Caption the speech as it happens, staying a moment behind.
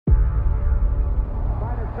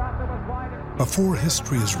Before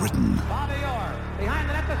history is written,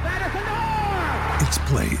 it's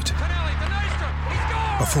played.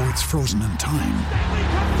 Before it's frozen in time,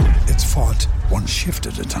 it's fought one shift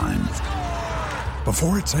at a time.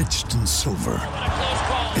 Before it's etched in silver,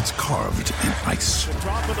 it's carved in ice.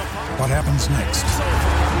 What happens next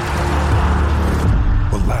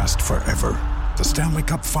will last forever. The Stanley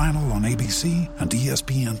Cup Final on ABC and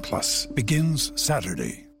ESPN Plus begins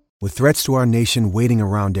Saturday. With threats to our nation waiting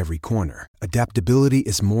around every corner, adaptability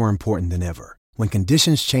is more important than ever. When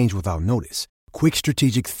conditions change without notice, quick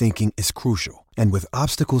strategic thinking is crucial. And with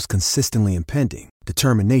obstacles consistently impending,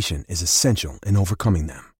 determination is essential in overcoming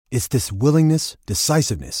them. It's this willingness,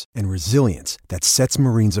 decisiveness, and resilience that sets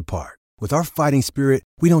Marines apart. With our fighting spirit,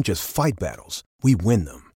 we don't just fight battles, we win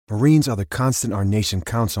them. Marines are the constant our nation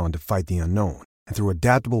counts on to fight the unknown. And through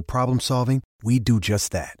adaptable problem solving, we do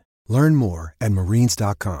just that. Learn more at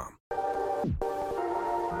marines.com.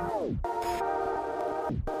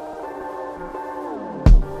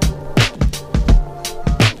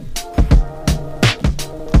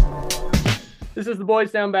 This is the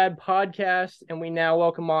Boys Down Bad podcast, and we now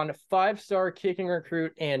welcome on five-star kicking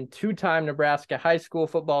recruit and two-time Nebraska high school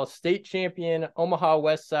football state champion, Omaha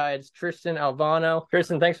West Side's Tristan Alvano.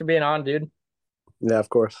 Tristan, thanks for being on, dude. Yeah, of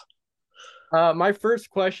course. My first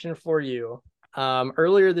question for you.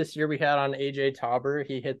 Earlier this year, we had on AJ Tauber.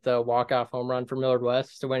 He hit the walk-off home run for Millard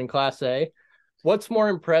West to win Class A. What's more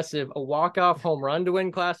impressive, a walk-off home run to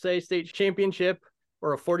win Class A state championship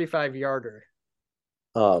or a 45-yarder?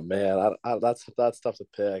 Oh man, that's tough to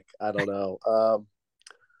pick. I don't know.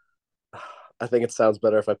 I think it sounds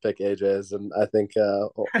better if I pick AJ's, and I think a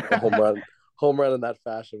home run in that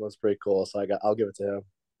fashion was pretty cool. So I'll give it to him.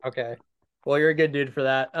 Okay. Well, you're a good dude for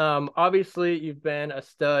that. Obviously, you've been a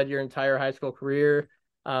stud your entire high school career,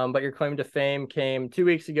 but your claim to fame came 2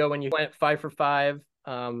 weeks ago when you went 5 for 5,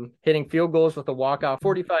 hitting field goals with a walk-off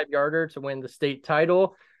 45-yarder to win the state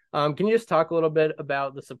title. Can you just talk a little bit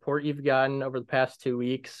about the support you've gotten over the past 2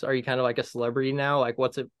 weeks? Are you kind of like a celebrity now? Like,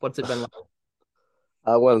 what's it been like?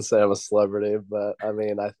 I wouldn't say I'm a celebrity, but I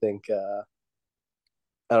mean, I think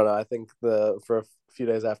I don't know. I think for a few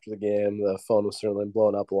days after the game, the phone was certainly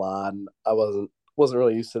blowing up a lot, and I wasn't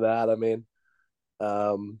really used to that. I mean,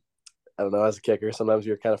 I don't know. As a kicker, sometimes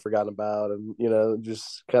you're kind of forgotten about, and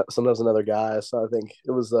just sometimes another guy. So I think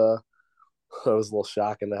it was a little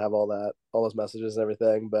shocking to have all those messages and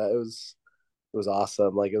everything, but it was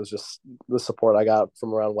awesome. Like, it was just the support I got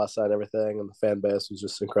from around Westside and everything, and the fan base was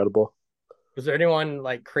just incredible. Was there anyone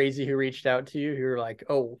like crazy who reached out to you who were like,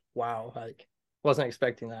 "Oh, wow, like wasn't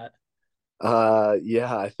expecting that"?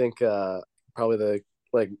 Yeah, I think probably the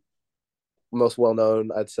most well known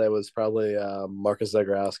I'd say was probably Marcus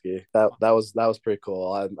Zagorowski. That was pretty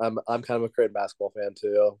cool. I'm kind of a Creighton basketball fan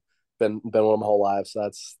too. Been one of my whole life, so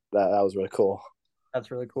that was really cool.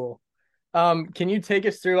 That's really cool. Can you take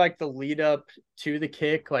us through like the lead up to the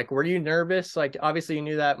kick? Like, were you nervous? Like, obviously you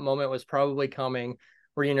knew that moment was probably coming.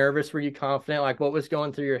 Were you nervous? Were you confident? Like, what was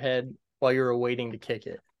going through your head while you were waiting to kick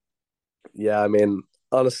it? Yeah, I mean,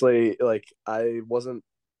 honestly, like I wasn't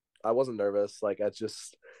nervous. Like,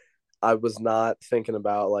 I was not thinking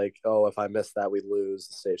about like, oh, if I missed that, we'd lose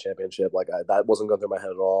the state championship. Like, that wasn't going through my head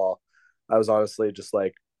at all. I was honestly just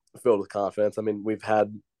like filled with confidence. I mean, we'd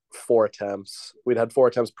had 4 attempts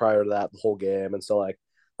prior to that the whole game, and so like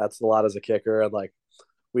that's a lot as a kicker, and like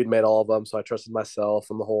we'd made all of them, so I trusted myself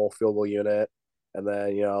and the whole field goal unit. And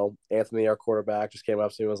then Anthony, our quarterback, just came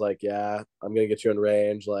up to me and was like, "Yeah, I'm gonna get you in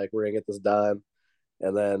range. Like, we're gonna get this done."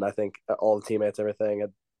 And then I think all the teammates, everything,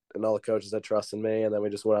 and all the coaches had trust in me, and then we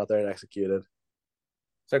just went out there and executed.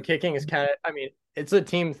 So kicking is kind of, I mean, it's a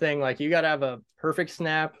team thing. Like, you got to have a perfect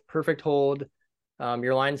snap, perfect hold.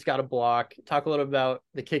 Your line's got to block. Talk a little about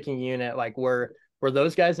the kicking unit. Like, were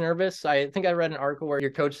those guys nervous? I think I read an article where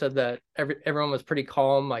your coach said that everyone was pretty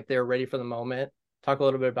calm, like they were ready for the moment. Talk a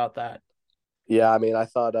little bit about that. Yeah, I mean, I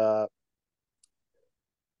thought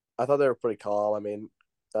they were pretty calm. I mean,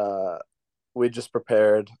 we just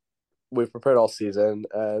prepared. We've prepared all season,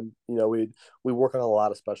 and we work on a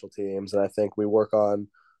lot of special teams, and I think we work on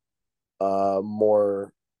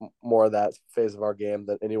more of that phase of our game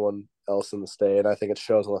than anyone else in the state. I think it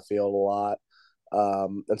shows on the field a lot.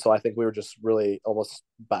 And so I think we were just really almost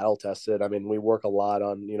battle tested. I mean, we work a lot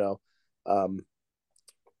on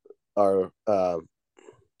our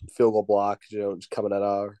field goal block, just coming at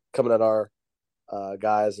our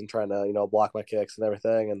guys and trying to block my kicks and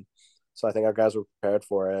everything. And so I think our guys were prepared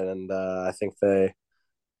for it, and I think they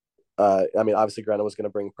I mean, obviously Grenna was going to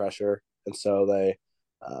bring pressure, and so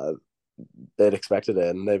they'd expected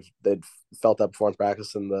it, and they'd felt that before in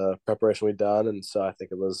practice and the preparation we'd done, and so I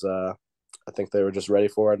think it was I think they were just ready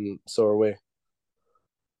for it, and so are we.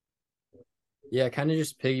 Yeah, kind of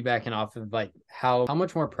just piggybacking off of like how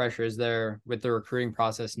much more pressure is there with the recruiting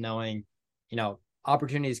process, knowing,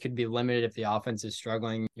 opportunities could be limited if the offense is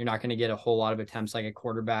struggling. You're not going to get a whole lot of attempts like a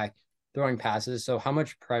quarterback throwing passes. So how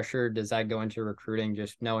much pressure does that go into recruiting,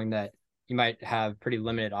 just knowing that you might have pretty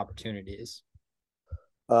limited opportunities?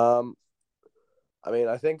 Um, I mean,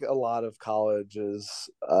 I think a lot of colleges,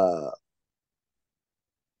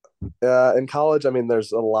 in college, I mean,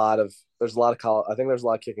 there's a lot of college. I think there's a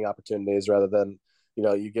lot of kicking opportunities rather than,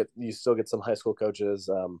 you still get some high school coaches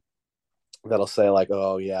that'll say like,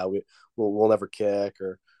 oh yeah, we'll never kick,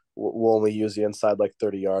 or we'll only use the inside like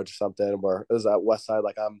 30 yards or something. Where is that West Side?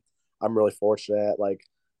 Like I'm really fortunate.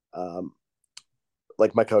 Um,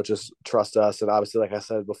 like my coaches trust us, and obviously, like I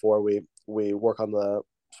said before, we work on the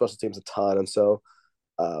special teams a ton, and so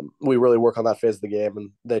we really work on that phase of the game,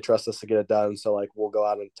 and they trust us to get it done. So like we'll go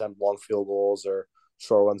out and attempt long field goals or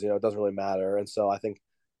short ones. It doesn't really matter. And so I think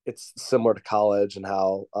it's similar to college and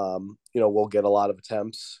how we'll get a lot of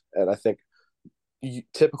attempts, and I think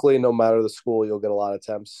typically no matter the school you'll get a lot of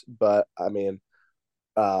attempts. But I mean,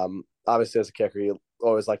 obviously as a kicker you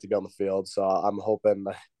always like to be on the field, so I'm hoping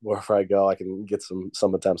wherever I go I can get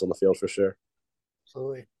some attempts on the field for sure.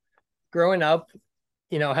 Absolutely. Growing up,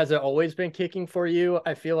 has it always been kicking for you?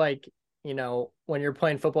 I feel like, when you're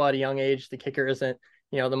playing football at a young age, the kicker isn't,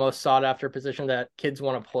 the most sought after position that kids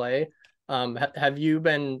want to play. Have you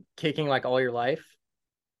been kicking like all your life?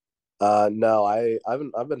 No,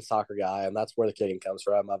 I've been a soccer guy, and that's where the kicking comes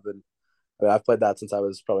from. I've played that since I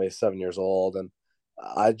was probably 7 years old, and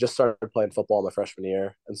I just started playing football my freshman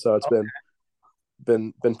year, and so it's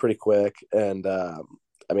been pretty quick. And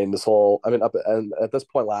I mean, up and at this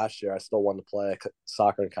point last year, I still wanted to play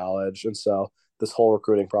soccer in college, and so this whole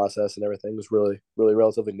recruiting process and everything was really, really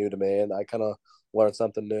relatively new to me, and I kind of learned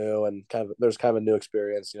something new, and there's kind of a new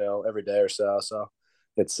experience, every day or so. So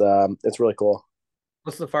it's really cool.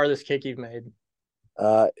 What's the farthest kick you've made?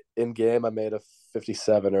 Uh, in game, I made a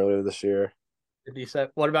 57 earlier this year. 57.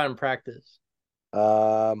 What about in practice?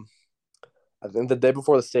 Um, I think the day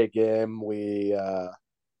before the state game,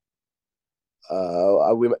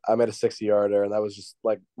 I made a 60 yarder, and that was just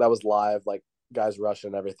like that was live, like guys rushing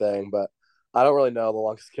and everything. But I don't really know the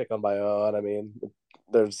longest kick on my own. I mean,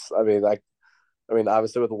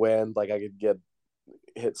 obviously with the wind, like I could get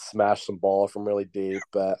smash some ball from really deep,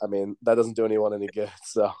 but I mean that doesn't do anyone any good.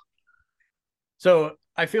 So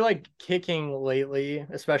I feel like kicking lately,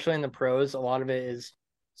 especially in the pros, a lot of it is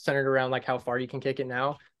centered around like how far you can kick it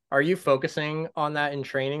now. Are you focusing on that in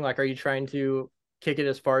training? Like, are you trying to kick it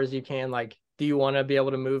as far as you can? Like, do you want to be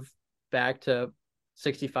able to move back to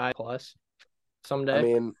 65 plus I someday?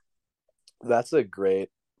 mean, that's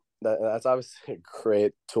that's obviously a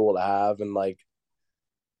great tool to have, and like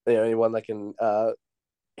anyone that can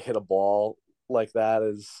hit a ball like that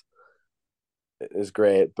is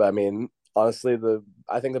great. But I mean, honestly,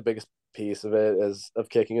 I think the biggest piece of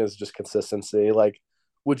kicking is just consistency. Like,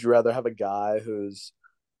 would you rather have a guy who's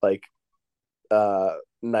like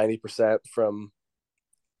 90% from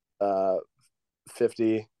uh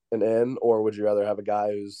 50 and in, or would you rather have a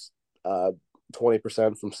guy who's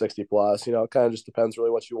 20% from 60 plus? It kind of just depends really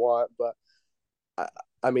what you want. But I,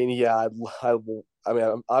 I mean, yeah, I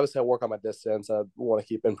mean, obviously I work on my distance. I want to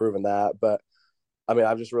keep improving that, but I mean,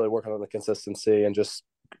 I'm just really working on the consistency and just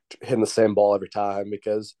hitting the same ball every time,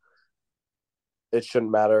 because it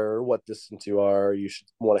shouldn't matter what distance you are. You should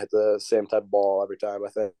want to hit the same type of ball every time. I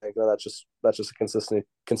think that's just a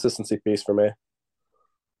consistency piece for me.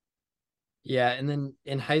 Yeah, and then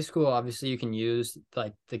in high school, obviously you can use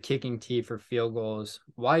like the kicking tee for field goals.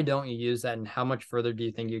 Why don't you use that, and how much further do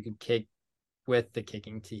you think you could kick with the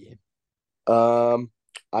kicking tee? Um,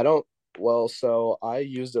 I don't. Well, so I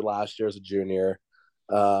used it last year as a junior,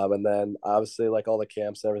 and then obviously like all the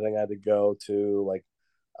camps and everything I had to go to, like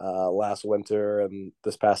last winter and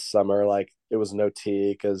this past summer, like it was no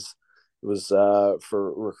tee because it was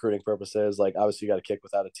for recruiting purposes. Like obviously you got to kick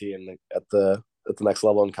without a tee and at the next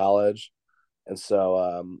level in college. And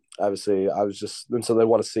so obviously I was just, and so they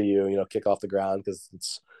want to see kick off the ground because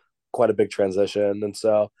it's quite a big transition. And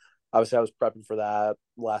so obviously I was prepping for that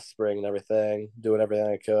last spring and everything, doing everything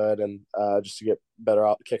I could, and just to get better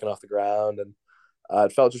out kicking off the ground. And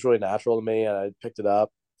it felt just really natural to me, and I picked it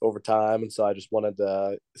up over time. And so I just wanted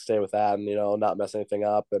to stay with that and not mess anything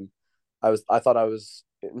up. And I thought I was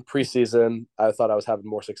in preseason. I thought I was having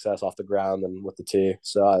more success off the ground than with the tee.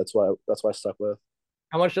 So that's why I stuck with.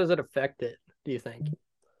 How much does it affect it, do you think?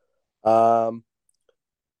 Um,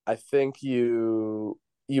 I think you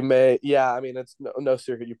may, yeah. I mean, it's no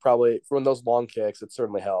secret. You probably from those long kicks, it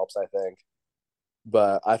certainly helps. I think.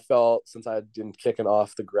 But I felt since I had been kicking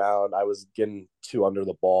off the ground, I was getting too under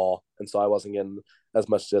the ball, and so I wasn't getting as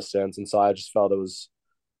much distance, and so I just felt it was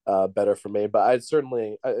better for me. But it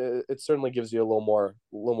certainly gives you a little more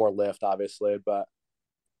lift, obviously. But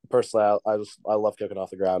personally, I love kicking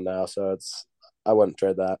off the ground now, so I wouldn't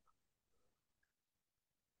trade that.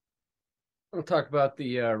 We'll talk about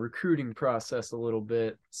the recruiting process a little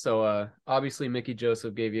bit. So obviously Mickey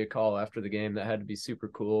Joseph gave you a call after the game. That had to be super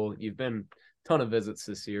cool. You've been a ton of visits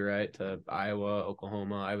this year, right? To Iowa,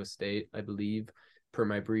 Oklahoma, Iowa State, I believe, per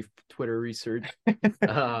my brief Twitter research.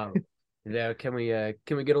 Yeah, can we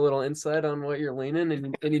get a little insight on what you're leaning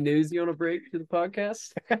and any news you want to break to the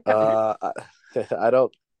podcast? I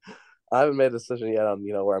don't. I haven't made a decision yet on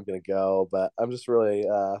where I'm going to go, but I'm just really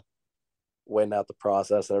waiting out the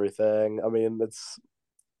process and everything. I mean,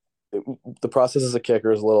 the process as a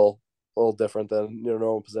kicker is a little different than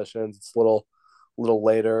normal positions. It's a little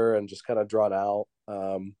later and just kind of drawn out.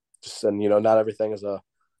 Just and not everything's a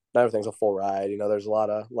full ride. There's a lot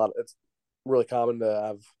of it's really common to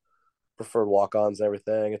have preferred walk-ons and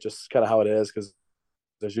everything. It's just kind of how it is because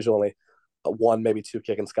there's usually only one, maybe two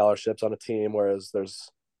kicking scholarships on a team, whereas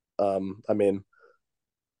there's I mean,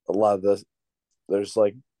 a lot of there's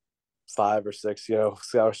like 5 or 6,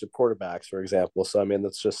 scholarship quarterbacks, for example. So I mean,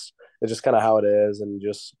 it's just kind of how it is, and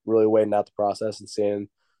just really waiting out the process and seeing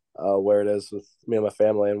where it is with me and my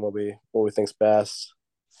family and what we think's best.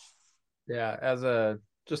 Yeah,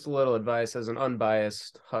 just a little advice as an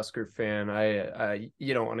unbiased Husker fan, I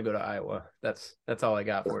you don't want to go to Iowa. That's all I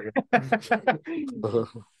got for you.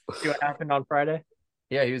 See what happened on Friday?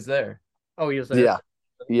 Yeah, he was there. Oh, he was there.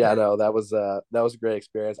 Yeah, no, that was a great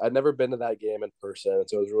experience. I'd never been to that game in person,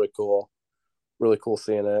 so it was really cool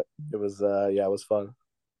seeing it. It was it was fun.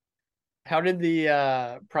 How did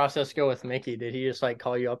the process go with Mickey? Did he just like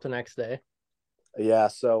call you up the next day? Yeah,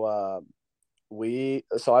 so I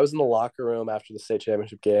was in the locker room after the state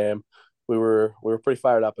championship game. We were pretty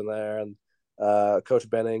fired up in there, and Coach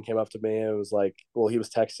Benning came up to me and was like, well, he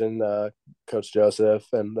was texting Coach Joseph,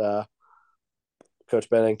 and Coach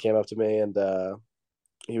Benning came up to me and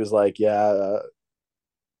he was like, yeah,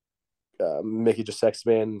 Mickey just texted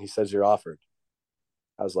me and he says you're offered.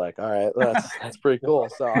 I was like, all right, that's pretty cool.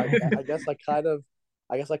 So I guess I kind of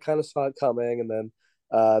saw it coming, and then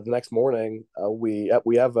the next morning we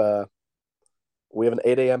have an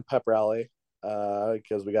 8 a.m. pep rally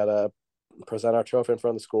because we gotta present our trophy in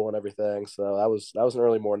front of the school and everything. So that was an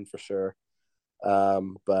early morning for sure.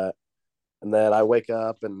 But and then I wake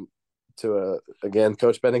up and again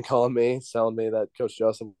Coach Benning calling me, telling me that Coach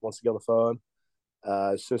Joseph wants to get on the phone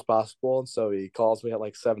as soon as possible, and so he calls me at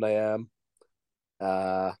like 7 a.m.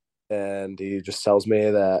 And he just tells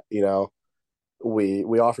me that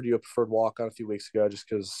we offered you a preferred walk on a few weeks ago just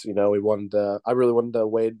because I really wanted to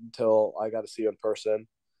wait until I got to see you in person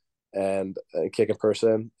and kick in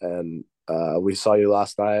person, and we saw you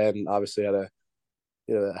last night and obviously had a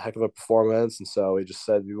heck of a performance, and so we just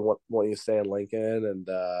said we want you to stay in Lincoln and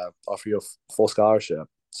offer you a full scholarship.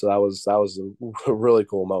 So that was a really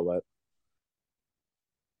cool moment.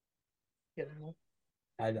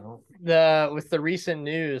 I don't. With the recent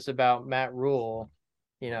news about Matt Rhule,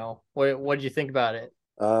 what did you think about it?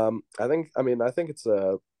 I think it's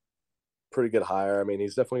a pretty good hire. I mean,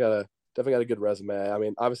 he's definitely got a good resume. I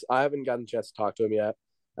mean, obviously, I haven't gotten a chance to talk to him yet.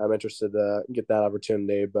 I'm interested to get that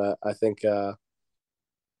opportunity, but I think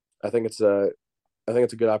it's a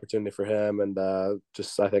good opportunity for him, and I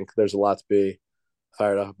think there's a lot to be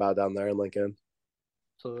fired up about down there in Lincoln.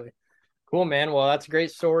 Absolutely. Cool, man. Well, that's a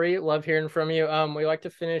great story. Love hearing from you. We like to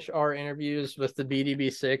finish our interviews with the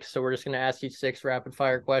BDB6, so we're just going to ask you 6 rapid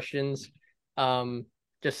fire questions.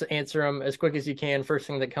 Just answer them as quick as you can. First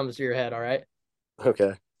thing that comes to your head. All right.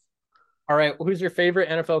 Okay. All right. Who's your favorite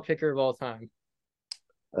NFL kicker of all time?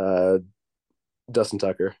 Justin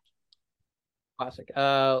Tucker. Classic.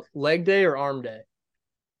 Leg day or arm day?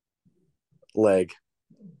 Leg.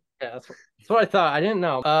 Yeah, that's what I thought. I didn't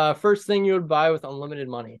know. First thing you would buy with unlimited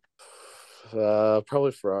money?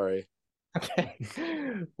 Probably Ferrari. Okay.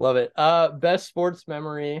 Love it. Best sports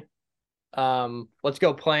memory. Let's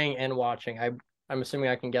go playing and watching. I'm assuming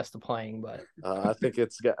I can guess the playing, but I think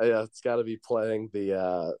it's got to be playing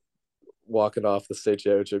the walking off the state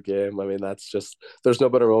championship game. I mean, there's no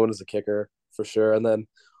better moment as a kicker for sure. And then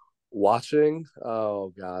watching,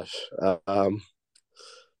 oh gosh,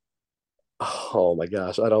 oh my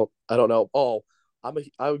gosh, I don't know. Oh,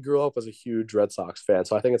 I grew up as a huge Red Sox fan,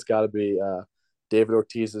 so I think it's got to be David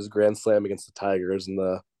Ortiz's grand slam against the Tigers in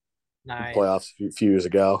the playoffs a few years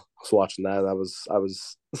ago. I was watching that. And I was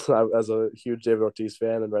as a huge David Ortiz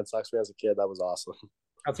fan and Red Sox fan as a kid. That was awesome.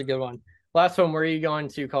 That's a good one. Last one, where are you going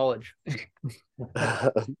to college? I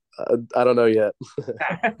don't know yet.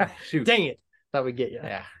 Shoot. Dang it. Thought we'd get you.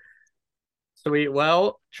 Yeah. Sweet.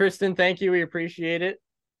 Well, Tristan, thank you. We appreciate it.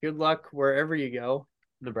 Good luck wherever you go.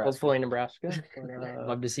 Nebraska. Hopefully Nebraska.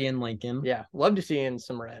 Love to see you in Lincoln. Yeah. Love to see you in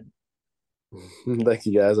some red. Thank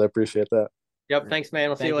you, guys. I appreciate that. Yep. Thanks, man.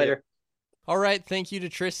 We'll see you Thank later. All right. Thank you to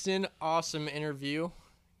Tristan. Awesome interview.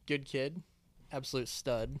 Good kid. Absolute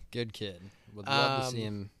stud. Good kid. Would love to see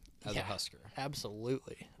him as a Husker.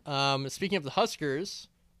 Absolutely. Speaking of the Huskers,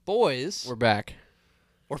 boys, We're back.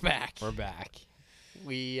 we're back. We're back.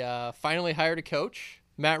 We finally hired a coach,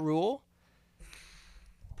 Matt Rhule.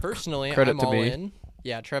 Personally, Credit I'm to all me. in.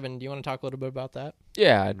 Yeah, Trevin, do you want to talk a little bit about that?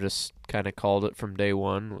 Yeah, I just kind of called it from day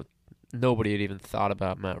one. Nobody had even thought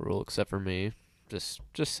about Matt Rhule except for me. Just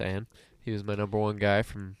saying. He was my number one guy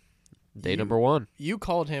from day number one. You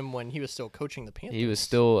called him when he was still coaching the Panthers. He was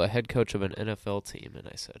still a head coach of an NFL team, and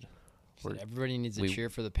I said, Everybody needs to cheer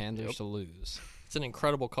for the Panthers to lose. It's an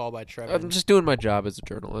incredible call by Trevin. I'm just doing my job as a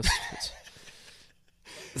journalist.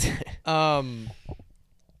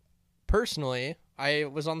 Personally, I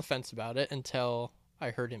was on the fence about it until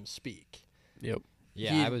I heard him speak. Yep.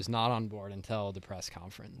 Yeah, I was not on board until the press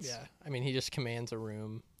conference. Yeah, I mean, he just commands a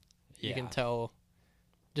room. You Yeah. can tell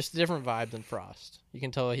just a different vibe than Frost. You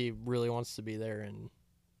can tell he really wants to be there and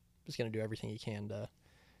is going to do everything he can to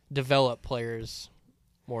develop players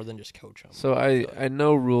more than just coach them. So I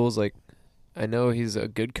know Rule's like, I know he's a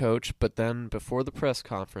good coach, but then before the press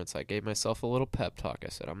conference, I gave myself a little pep talk. I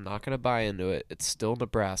said, I'm not going to buy into it. It's still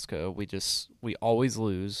Nebraska. We always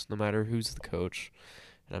lose, no matter who's the coach.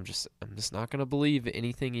 And I'm just not going to believe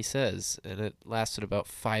anything he says. And it lasted about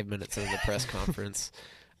 5 minutes into the press conference.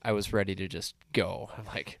 I was ready to just go.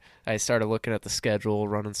 I started looking at the schedule,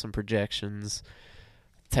 running some projections,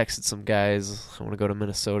 texted some guys, I want to go to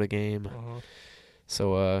Minnesota game.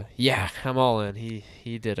 So, yeah, I'm all in.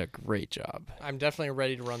 He did a great job. I'm definitely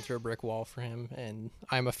ready to run through a brick wall for him, and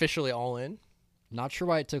I'm officially all in. Not sure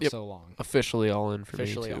why it took Yep. so long. Officially all in for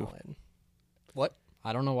Officially me, too. all in. What?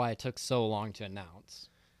 I don't know why it took so long to announce.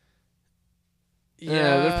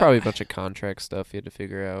 Yeah, there's probably a bunch of contract stuff he had to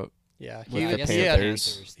figure out. Yeah, with he, the I guess he,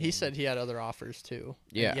 Panthers. had, he said he had other offers too.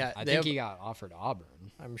 Yeah. And yeah. I they think have- he got offered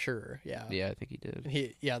Auburn. I'm sure. Yeah. Yeah, I think he did.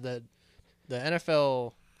 The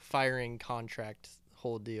NFL firing contract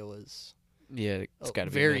whole deal is Yeah, it's got to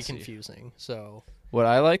be very messy. confusing. So What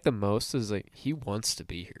I like the most is he wants to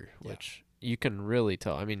be here, Yeah. which you can really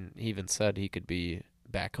tell. I mean, he even said he could be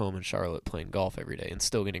back home in Charlotte playing golf every day and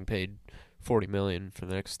still getting paid $40 million for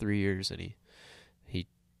the next 3 years. And he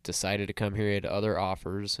decided to come here. He had other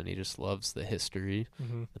offers, and he just loves the history,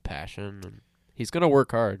 the passion, and he's gonna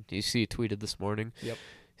work hard. You see, he tweeted this morning. Yep.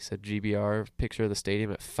 He said GBR picture of the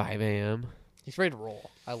stadium at 5 a.m. he's ready to roll.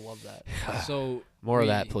 I love that. So More of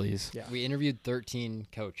that, please. Yeah. we interviewed 13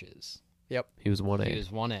 coaches. He was 1A. He was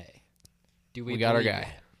 1A. Do we got our believe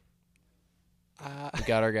guy. it? We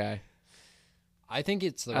got our guy. I think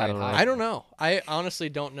it's the I right don't know. hire. I don't know. I honestly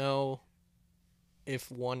don't know if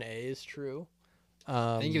 1A is true.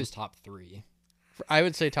 I think it was top 3. I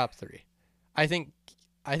would say top 3. I think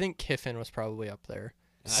Kiffin was probably up there.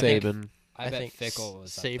 And I think- Saban. I bet think Fickle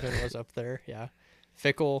was up Saban there. was up there. Yeah,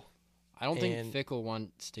 Fickle. I don't think and- Fickle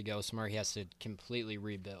wants to go somewhere he has to completely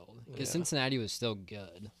rebuild. Because Yeah. Cincinnati was still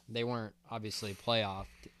good. They weren't obviously playoff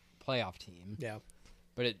team, Yeah,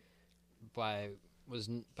 but it was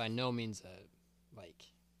by no means a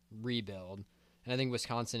rebuild. And I think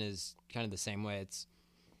Wisconsin is kind of the same way.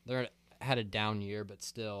 They're had a down year, but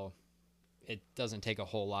still, it doesn't take a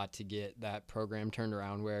whole lot to get that program turned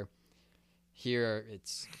around. Where here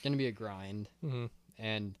it's going to be a grind,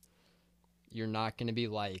 and you're not going to be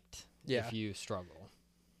liked if you struggle.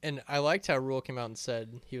 and I liked how Rhule came out and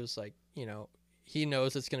said he was like, he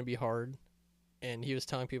knows it's going to be hard, and he was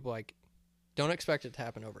telling people don't expect it to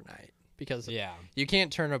happen overnight because you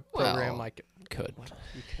can't turn a program Well, could.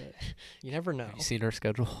 you could. You never know. Have you seen our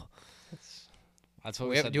schedule? That's what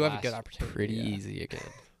We we said do have a last- good opportunity. Pretty yeah. easy again.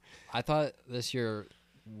 I thought this year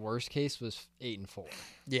worst case was 8-4,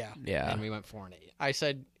 Yeah, Yeah. and we went 4-8. I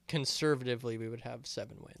said conservatively we would have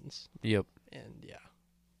 7 wins, Yep. and yeah,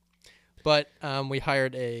 but we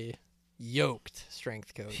hired a yoked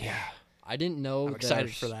strength coach. Yeah. I didn't know. I'm that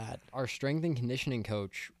excited for that. Our strength and conditioning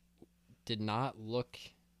coach did not look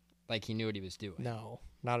like he knew what he was doing. No,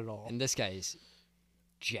 not at all. And this guy is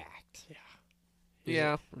jacked.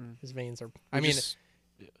 Yeah. His veins are. I mean,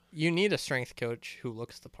 you need a strength coach who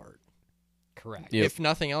looks the part. Correct. Yep. If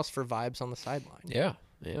nothing else, for vibes on the sideline. Yeah.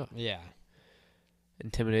 Yeah. Yeah.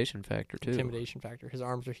 Intimidation factor, too. Intimidation factor. His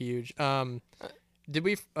arms are huge. Did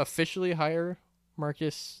we officially hire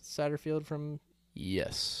Marcus Satterfield from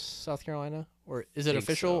Yes. South Carolina? Or is it Think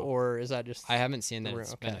official, so. or is that just... I haven't seen that Okay.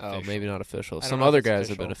 it's been Oh, official. maybe not official. I don't Some know if other it's guys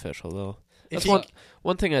have been official. official though. If That's he-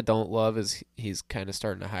 one thing I don't love is he's kind of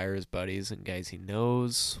starting to hire his buddies and guys he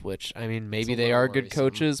knows, which I mean maybe a they little are good worrisome.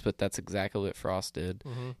 coaches, but that's exactly what Frost did.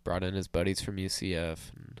 Mhm. Brought in his buddies from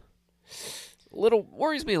UCF. And little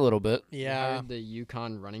worries me a little bit. Yeah, Hired the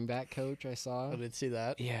UConn running back coach I saw. I did see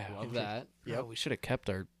that. Yeah, Love that. Yeah, we should have kept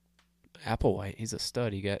our Applewhite. He's a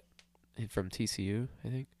stud. He got from TCU, I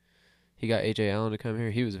think. He got AJ Allen to come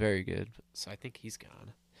here. He was very good. So I think he's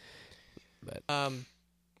gone. But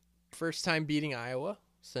First time beating Iowa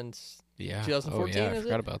since yeah, 2014, Oh, yeah, I is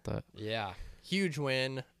forgot it? about that. Yeah. huge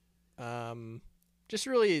win. Just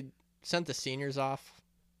really sent the seniors off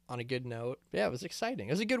on a good note. Yeah, it was exciting.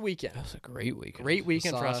 It was a good weekend. That was a great weekend. Great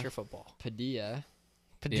weekend for Saw- Husker football. Padilla.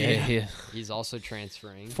 Yeah. He's also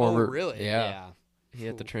transferring. Former, really? Yeah. He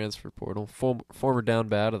had the transfer portal. Former down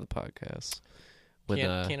bad of the podcast. When,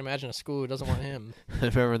 Can't imagine a school who doesn't want him. I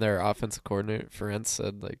remember their offensive coordinator, Ferenc,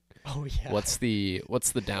 said, like, Oh yeah. what's the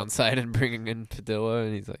downside in bringing in Padilla?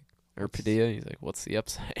 And he's like, or Padilla, and he's like, what's the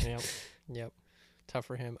upside? Yep. Tough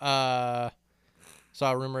for him. Saw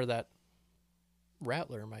a rumor that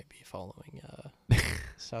Rattler might be following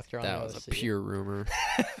South Carolina. That was a OC. pure rumor.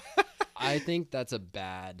 I think that's a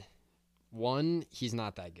bad one. He's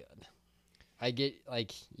not that good. I get,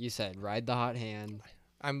 like you said, ride the hot hand.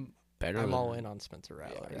 I'm Better. all in on Spencer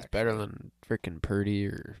Rattler. He's actually. better than freaking Purdy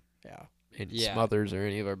or Yeah. Yeah. Smothers or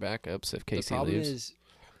any of our backups if Casey The problem leaves. is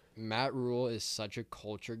Matt Rhule is such a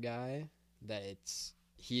culture guy that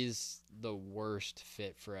he's the worst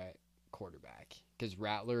fit for a quarterback because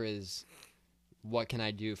Rattler is what can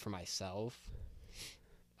I do for myself?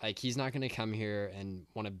 Like he's not going to come here and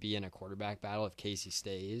want to be in a quarterback battle if Casey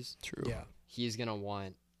stays. True. Yeah. He's going to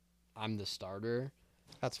want I'm the starter.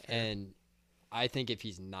 That's fair. And I think if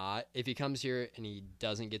he comes here and he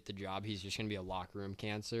doesn't get the job, he's just going to be a locker room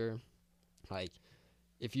cancer. Like,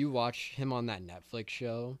 if you watch him on that Netflix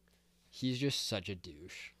show, he's just such a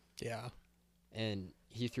douche. Yeah. And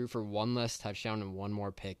he threw for one less touchdown and one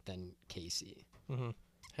more pick than Casey. Mm-hmm.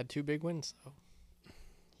 Had 2 big wins though.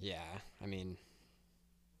 Yeah, I mean,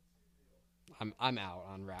 I'm out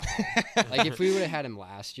on Rattler. Like, if we would have had him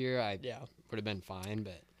last year, I would have been fine.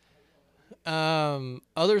 But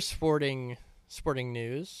other sporting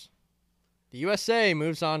news. The USA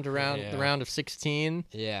moves on to the round of 16.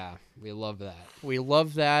 yeah, we love that. We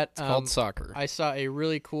love that. It's called soccer. I saw a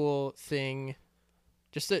really cool thing,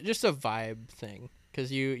 just a vibe thing,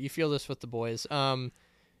 because you feel this with the boys. 92%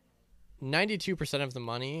 of the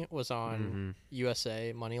money was on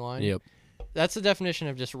USA money line. Yep. That's the definition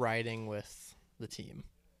of just riding with the team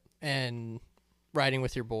and riding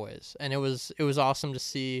with your boys. And it was awesome to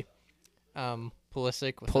see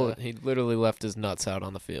Pulisic with He literally left his nuts out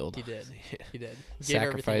on the field. He did. He did. Gave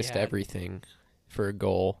Sacrificed everything everything for a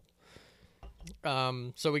goal. he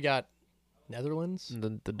had. So we got Netherlands The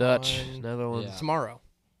Dutch, on- Netherlands. tomorrow.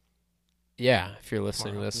 Yeah, if you're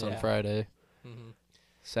listening to Tomorrow. this on Yeah. Friday. Mm-hmm.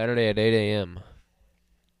 Saturday at 8 a.m.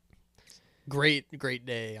 Great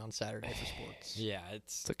day on Saturday for sports. Yeah,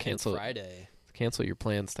 it's a cancel- Friday. Cancel your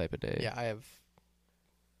plans type of day. Yeah, I have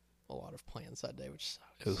a lot of plans that day, which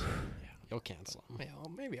sucks. Oof. You'll cancel them. Yeah, well,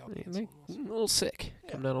 maybe I'll Yeah, cancel. a little sick.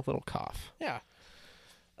 Come down with a little cough. Yeah.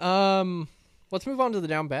 Let's move on to the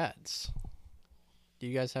down bads. Do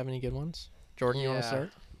you guys have any good ones? Jordan, you want to start?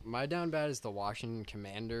 My down bad is the Washington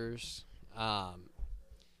Commanders.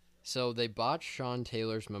 So they botched Sean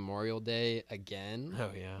Taylor's Memorial Day again.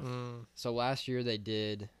 Oh, yeah. So last year they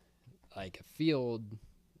did like a field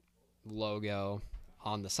logo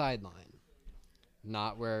on the sideline,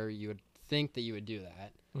 not where you would think that you would do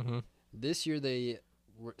that. Mm-hmm. This year they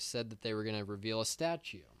said that they were going to reveal a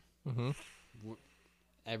statue. Mm-hmm.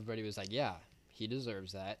 Everybody was like, yeah, he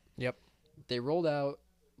deserves that. Yep. They rolled out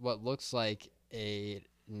what looks like a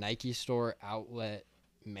Nike store outlet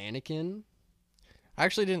mannequin. I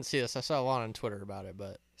actually didn't see this. I saw a lot on Twitter about it,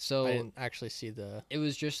 but So I didn't actually see the... it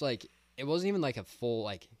was just like, it wasn't even like a full,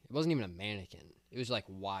 like, it wasn't even a mannequin. It was like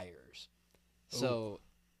wires. So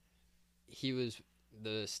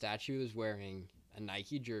the statue was wearing a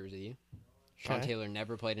Nike jersey. Sean Okay. Taylor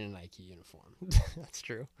never played in a Nike uniform. That's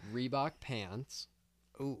true. Reebok pants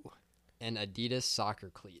Ooh. and Adidas soccer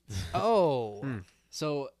cleats. Oh.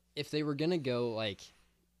 So if they were going to go like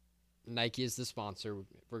Nike is the sponsor,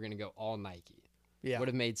 we're going to go all Nike. Yeah. Would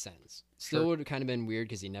have made sense. Still Sure. would have kind of been weird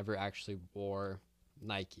because he never actually wore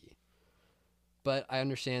Nike. But I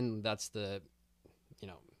understand that's the,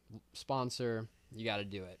 sponsor. You got to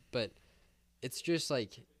do it. But it's just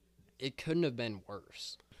like, it couldn't have been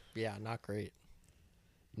worse. Yeah, not great.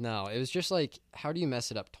 No, it was just like, how do you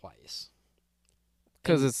mess it up twice?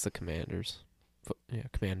 Because it's the Commanders. Yeah,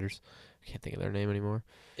 Commanders. I can't think of their name anymore.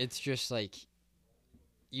 It's just like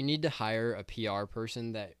you need to hire a PR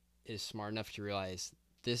person that is smart enough to realize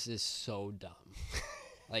this is so dumb.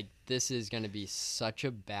 Like, this is going to be such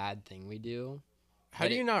a bad thing we do. How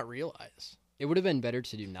do you not realize? It would have been better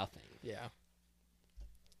to do nothing. Yeah.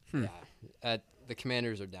 Yeah. The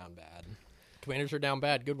Commanders are down bad. Commanders are down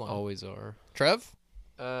bad. Good one. Always are. Trev?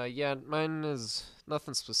 Yeah, mine is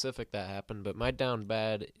nothing specific that happened, but my down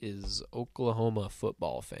bad is Oklahoma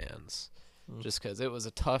football fans. Just because it was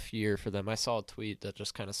a tough year for them. I saw a tweet that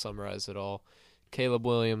just kind of summarized it all. Caleb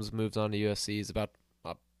Williams moves on to USC. He's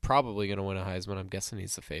probably going to win a Heisman. I'm guessing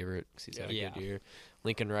he's the favorite because he's had a good year.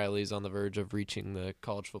 Lincoln Riley's on the verge of reaching the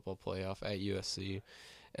college football playoff at USC.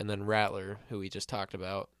 And then Rattler, who we just talked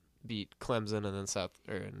about, beat Clemson and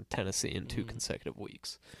then Tennessee in 2 consecutive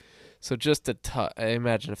weeks. So just I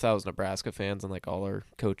imagine if that was Nebraska fans and like all our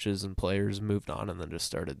coaches and players moved on and then just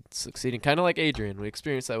started succeeding, kind of like Adrian. We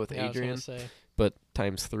experienced that with Adrian, but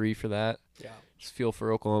times 3 for that. Yeah. Just feel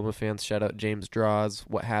for Oklahoma fans. Shout out James Draws.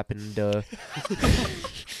 What happened?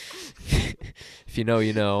 If you know,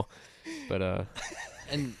 you know. But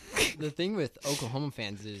and the thing with Oklahoma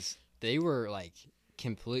fans is they were like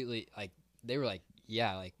completely like they were like,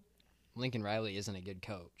 yeah, like Lincoln Riley isn't a good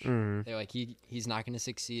coach. Mm-hmm. They're like he's not going to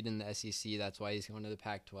succeed in the SEC. That's why he's going to the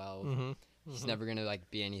Pac-12. Mm-hmm. He's never going to like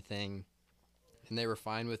be anything. And they were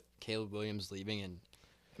fine with Caleb Williams leaving. And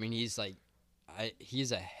I mean, he's like,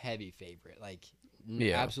 he's a heavy favorite. Like,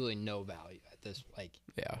 absolutely no value at this. Like,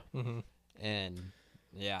 yeah. Mm-hmm. And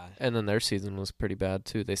yeah. And then their season was pretty bad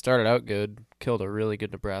too. They started out good, killed a really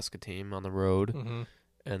good Nebraska team on the road,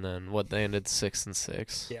 and then they ended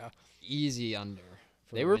 6-6. Yeah, easy under.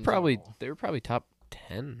 They were probably top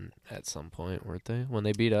 10 at some point, weren't they? When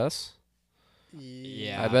they beat us.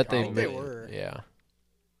 Yeah, I bet they were. Yeah,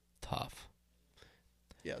 tough.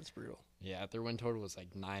 Yeah, it's brutal. Yeah, their win total was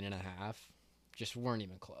like 9.5. Just weren't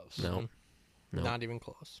even close. No. Not even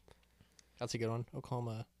close. That's a good one.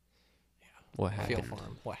 Oklahoma. Yeah. What happened? Feel for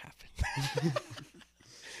him. What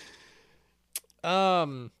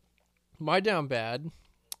happened? My down bad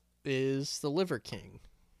is the Liver King.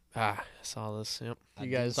 I saw this. Yep. You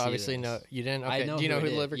guys obviously know. You didn't. Okay. Do you know who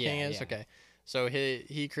Liver King is? Yeah. Okay. So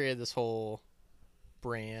he created this whole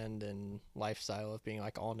brand and lifestyle of being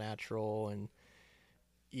like all natural and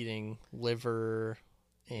eating liver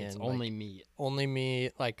and it's only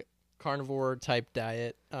meat, like carnivore type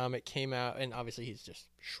diet. It came out, and obviously he's just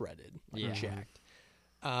shredded, like jacked.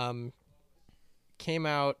 Came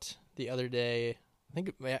out the other day. I think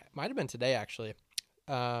it might have been today actually.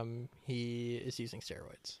 He is using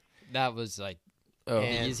steroids. That was like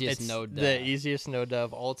the easiest no-dub. The easiest no-dub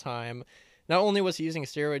of all time. Not only was he using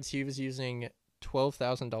steroids, he was using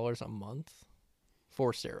 $12,000 a month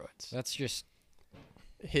for steroids. That's just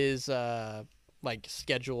his like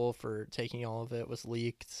schedule for taking all of it was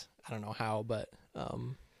leaked. I don't know how, but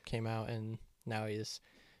came out, and now his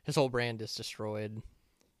whole brand is destroyed.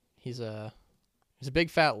 He's a big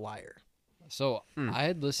fat liar. So I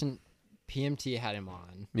had listened. PMT had him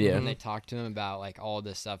on. Yeah. And they talked to him about like all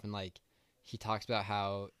this stuff, and like he talks about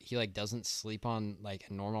how he like doesn't sleep on like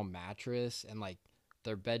a normal mattress, and like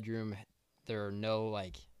their bedroom there are no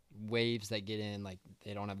like waves that get in, like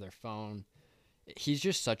they don't have their phone. He's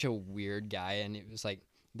just such a weird guy, and it was like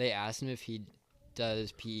they asked him if he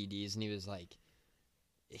does PEDs, and he was like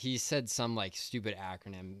he said some like stupid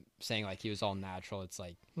acronym saying like he was all natural. It's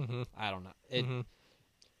like I don't know.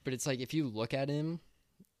 But it's like if you look at him,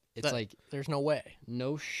 it's like there's no way.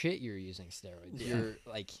 No shit, you're using steroids. Yeah. You're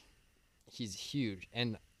like, he's huge,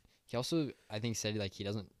 and he also I think said like he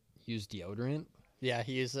doesn't use deodorant. Yeah,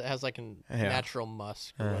 he has like a natural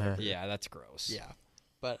musk or whatever. Yeah, that's gross. Yeah,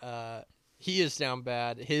 but he is down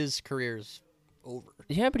bad. His career's over.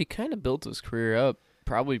 Yeah, but he kind of built his career up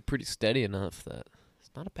probably pretty steady enough that it's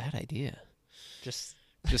not a bad idea. Just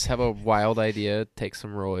have a wild idea, take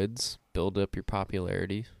some roids, build up your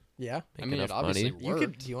popularity. Yeah, I mean, it obviously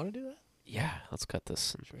worked. Do you want to do that? Yeah, let's cut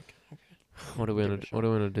this. Okay. What are we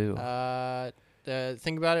gonna do?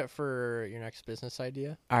 Think about it for your next business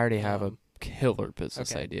idea. I already have a killer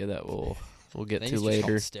business idea that we'll get to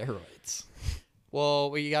later. Steroids.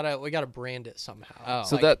 Well, we gotta brand it somehow.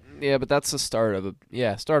 So but that's the start of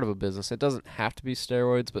a business. It doesn't have to be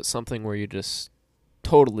steroids, but something where you just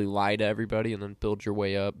totally lie to everybody and then build your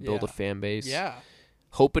way up, build a fan base. Yeah.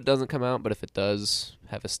 Hope it doesn't come out, but if it does,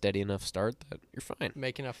 have a steady enough start that you're fine.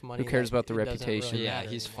 Make enough money. Who cares about the reputation? Really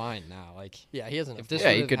he's fine now. Like, he hasn't. If this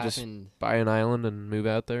you could just buy an island and move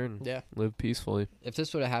out there and live peacefully. If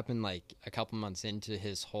this would have happened like a couple months into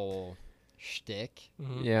his whole shtick,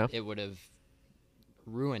 it would have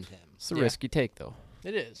ruined him. It's a risk you take, though.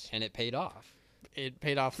 It is. and it paid off. It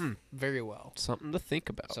paid off very well. Something to think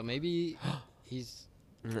about. So maybe he's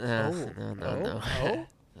No. Oh,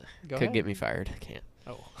 go Could ahead. get me fired. I can't.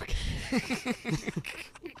 Oh, okay.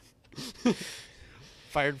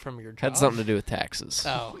 Fired from your job. Had something to do with taxes.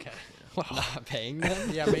 Oh, okay. Well, not paying them.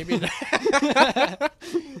 yeah, maybe. Just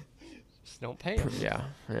don't pay him. Yeah.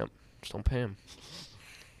 Just don't pay him.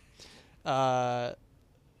 Yeah,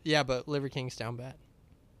 but Liver King's down bad.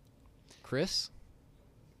 Chris,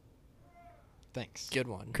 thanks. Good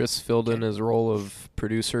one. Chris filled in his role of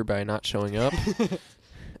producer by not showing up.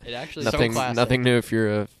 It actually classic. Nothing new if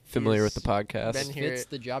you're familiar with the podcast. been here- fits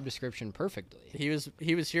the job description perfectly. He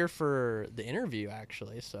was here for the interview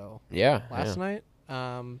actually. So Yeah. last night,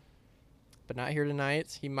 but not here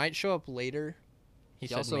tonight. He might show up later. He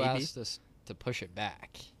said also maybe. asked us to push it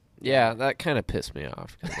back. Yeah, that kind of pissed me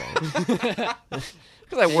off because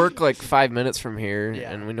I work like 5 minutes from here,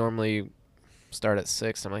 Yeah. and we normally start at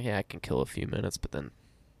 6. I'm like, yeah, I can kill a few minutes, but then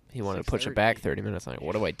he wanted to push it back 30 minutes. I'm like,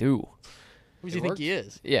 what do I do? Who do you think he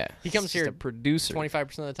is? Yeah, He comes he's just here a producer.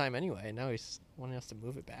 25% of the time anyway. And now he's wanting us to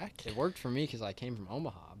move it back. It worked for me because I came from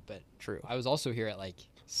Omaha, but True. I was also here at like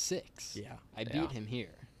 6. Yeah, I beat him here.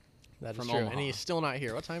 that is From true. Omaha. And he's still not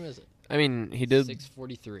here. What time is it? I mean, he did.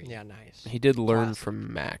 6:43. Yeah, nice. He did learn Classic.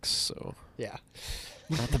 from Max, so Yeah.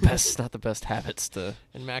 not the best. Not the best habits to.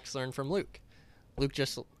 And Max learned from Luke. Luke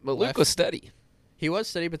just But left. Luke was steady. He was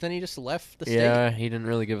steady, but then he just left the state. Yeah, he didn't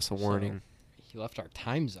really give us a warning. He left our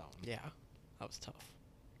time zone. Yeah, that was tough.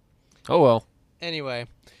 Oh well. Anyway,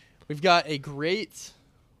 we've got a great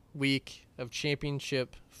week of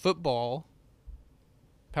championship football,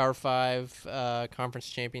 Power 5 conference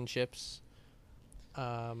championships.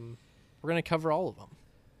 We're going to cover all of them.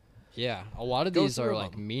 Yeah, a lot of Go these are through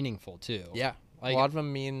like them. meaningful too. Yeah, Like, a lot of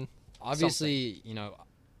them mean obviously,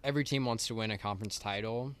 every team wants to win a conference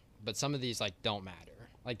title, but some of these like don't matter.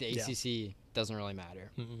 Like the Yeah. ACC doesn't really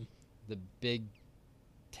matter. Mm-mm. The Big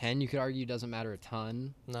 10, you could argue, doesn't matter a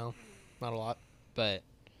ton, No, not a lot. but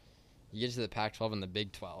you get to the Pac-12 and the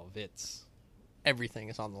Big 12, it's Everything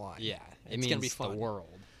is on the line. it It's means gonna be the fun.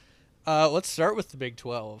 world. Let's start with the Big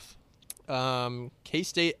 12.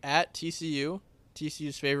 K-State at TCU.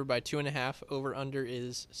 TCU's favored by 2.5. Over/under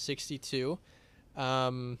is 62.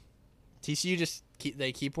 TCU just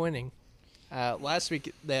keep winning. Last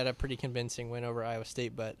week they had a pretty convincing win over Iowa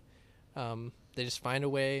State, but they just find a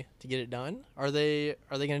way to get it done. Are they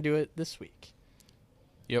going to do it this week?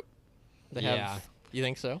 Yep. They Yeah. have. You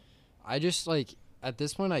think so? I just at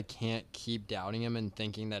this point I can't keep doubting him and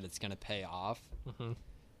thinking that it's going to pay off Mm-hmm.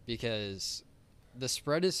 because the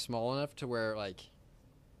spread is small enough to where I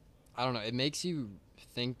don't know, it makes you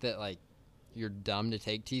think that you're dumb to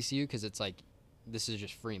take TCU because it's this is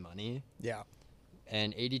just free money. Yeah.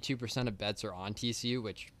 And 82% of bets are on TCU,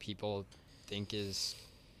 which people think is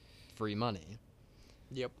free money.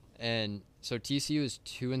 Yep. And so TCU is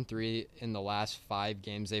 2-3 in the last 5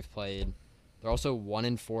 games they've played. They're also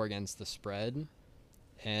 1-4 against the spread,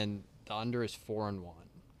 and the under is 4-1.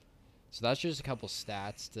 So that's just a couple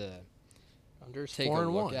stats to Under take a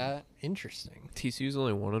 4-1. look at. Interesting. TCU's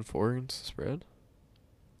only 1-4 against the spread.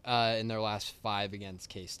 In their last 5 against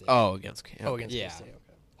K-State. Oh, against K. Oh, against Yeah. K-State.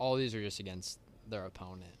 Okay. All these are just against their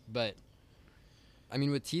opponent. But, I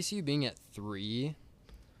mean, with TCU being at 3,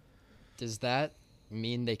 does that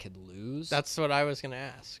mean they could lose? That's what I was going to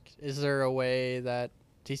ask. Is there a way that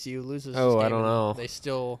TCU loses Oh, this I game don't and know. they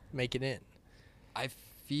still make it in? I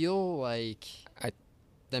feel like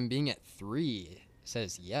them being at 3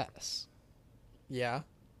 says yes. Yeah.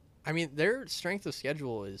 I mean, their strength of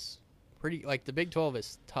schedule is pretty, the Big 12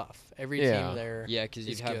 is tough. Every Yeah. team there Yeah, because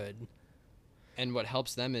you is have good. And what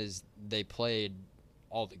helps them is they played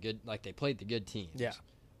all the good, they played the good teams. Yeah.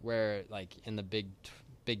 Where in the Big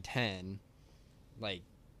 10,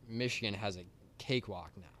 Michigan has a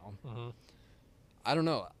cakewalk now. Mm-hmm. I don't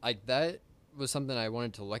know. That was something I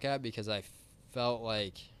wanted to look at because I felt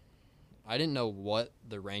I didn't know what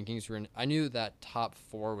the rankings were. I knew that top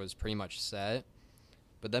 4 was pretty much set,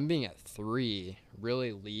 but them being at 3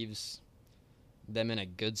 really leaves them in a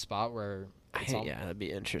good spot where it's Yeah, that'd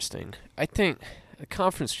be interesting. I think the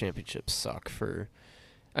conference championships suck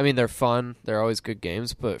they're fun. They're always good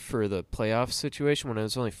games, but for the playoff situation, when it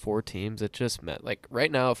was only 4 teams, it just meant,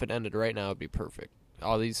 right now, if it ended right now, it'd be perfect.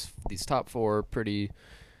 All these top 4 are pretty,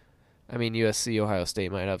 USC, Ohio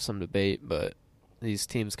State might have some debate, but these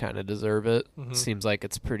teams kind of deserve it. Mhm. Seems like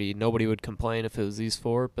it's pretty, nobody would complain if it was these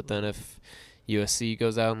 4, but then if USC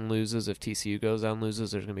goes out and loses, if TCU goes out and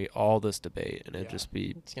loses, there's going to be all this debate, and it'd just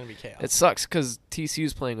be... It's going to be chaos. It sucks because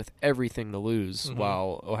TCU's playing with everything to lose, Mhm.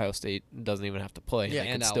 while Ohio State doesn't even have to play. Yeah, and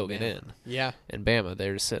they and can still get Alabama. in. Yeah. And Bama,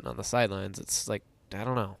 they're just sitting on the sidelines. It's I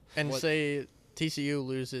don't know. And say TCU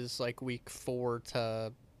loses like week 4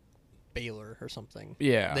 to Baylor or something.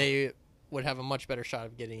 Yeah. They would have a much better shot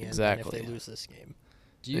of getting in than if they lose this game.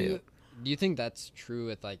 Do you think that's true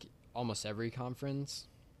with like almost every conference?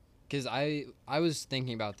 Because I was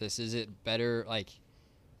thinking about this. Is it better like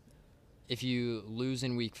if you lose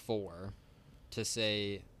in week 4 to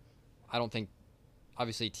say, I don't think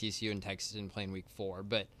obviously TCU and Texas didn't play in week 4,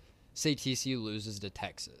 but say TCU loses to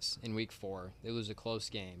Texas in week 4, they lose a close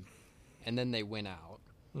game, and then they win out.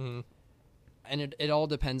 Mm-hmm. And it all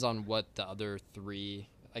depends on what the other 3,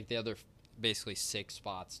 like the other basically 6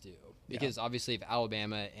 spots do. Because obviously if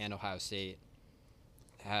Alabama and Ohio State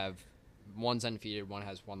have one's undefeated, one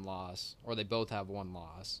has 1 loss, or they both have 1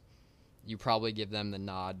 loss, you probably give them the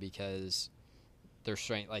nod because their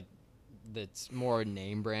strength, like that's more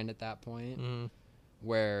name brand at that point. Mm-hmm.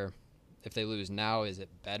 Where if they lose now, is it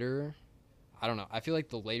better? I don't know. I feel like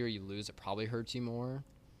the later you lose, it probably hurts you more.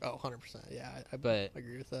 Oh, 100%. Yeah, I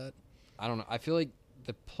agree with that. I don't know. I feel like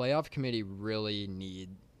the playoff committee really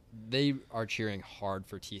they are cheering hard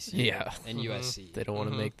for TCU and USC. They don't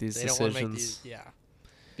want to make these decisions.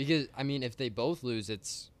 Because, I mean, if they both lose,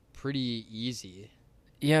 it's pretty easy.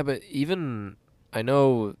 Yeah, but even I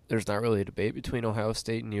know there's not really a debate between Ohio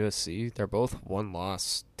State and USC. They're both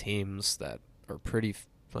 1-loss teams that are pretty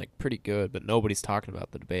good, but nobody's talking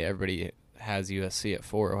about the debate. Everybody has USC at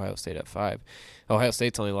 4, Ohio State at 5. Ohio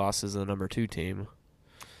State's only loss is the number 2 team.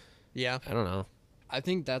 Yeah. I don't know. I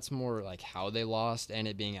think that's more like how they lost and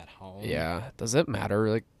it being at home. Yeah. Does it matter,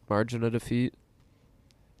 like, margin of defeat?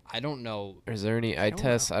 I don't know. Is there any eye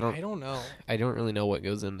tests? I don't know. I don't really know what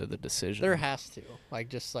goes into the decision. There has to.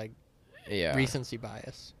 Recency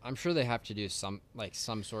bias. I'm sure they have to do some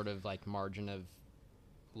sort of like margin of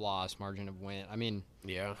loss, margin of win. I mean,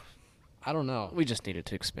 yeah. I don't know. We just needed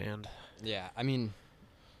to expand. Yeah. I mean,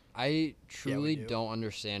 I truly don't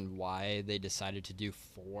understand why they decided to do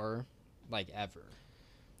 4 like ever.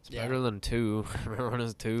 It's better than 2. Remember when it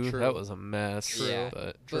was 2? True. That was a mess. True. Yeah.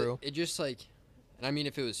 But it just like, and I mean,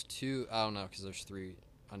 if it was 2, I don't know, because there's 3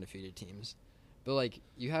 undefeated teams. But like,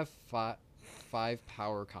 you have 5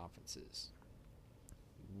 power conferences.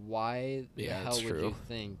 Why the hell would you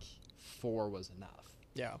think 4 was enough?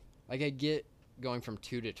 Yeah. Like, I get going from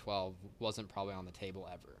 2 to 12 wasn't probably on the table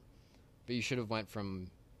ever. But you should have went from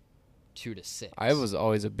 2 to 6. I was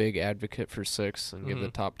always a big advocate for 6 and give the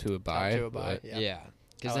top 2 a bye. Yeah.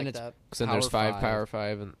 Because then then there's 5 Power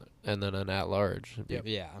 5 and then an at-large. Yep.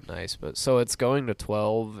 Yeah. Nice. But so it's going to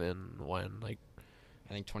 12 and when? Like,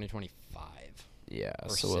 I think 2025. Yeah. Or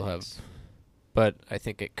so 6. we'll have. But I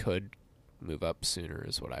think it could move up sooner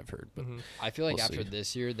is what I've heard. But I feel like after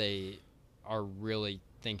this year, they are really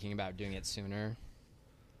thinking about doing it sooner.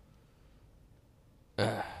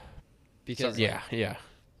 Because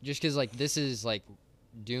just because like this is like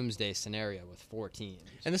doomsday scenario with 4 teams,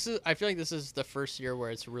 and I feel like this is the first year where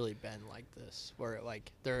it's really been like this, where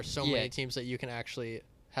like there are so many teams that you can actually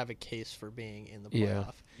have a case for being in the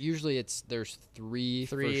playoff. Usually there's three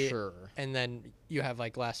for sure, and then you have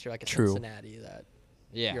like last year like a Cincinnati that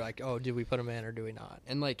you're like, oh, do we put them in or do we not?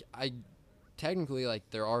 And like technically like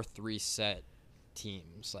there are 3 set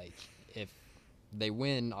teams. Like if they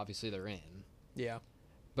win, obviously they're in. Yeah.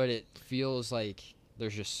 But it feels like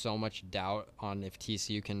there's just so much doubt on if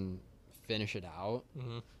TCU can finish it out.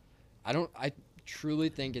 Mm-hmm. I truly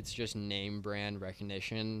think it's just name brand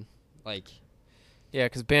recognition. Like, yeah,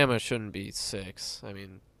 because Bama shouldn't be 6. I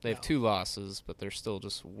mean, they have 2 losses, but they're still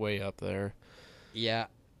just way up there. Yeah.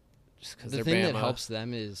 Just because the they're thing Bama. that helps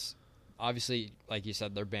them is obviously, like you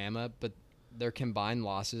said, they're Bama, but their combined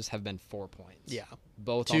losses have been 4 points. Yeah.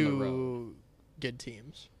 Both on the road. 2 good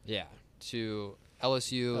teams. Yeah. To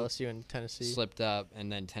LSU and Tennessee slipped up,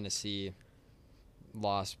 and then Tennessee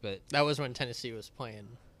lost. But that was when Tennessee was playing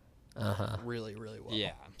really, really well.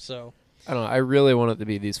 Yeah. So I don't know. I really want it to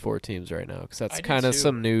be these 4 teams right now because that's kind of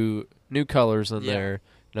some new colors in there.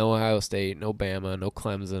 No Ohio State, no Bama, no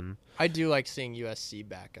Clemson. I do like seeing USC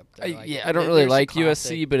back up there. I don't really like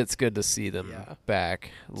USC, but it's good to see them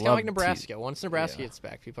back. It's kind of like Nebraska. Once Nebraska gets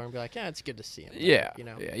back, people are going to be like, yeah, it's good to see them. Yeah. You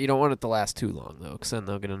know? Yeah. You don't want it to last too long, though, because then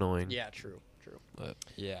they'll get annoying. Yeah, true. But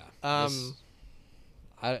yeah.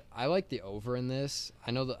 I like the over in this.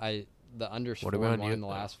 I know that the under 4-1 in the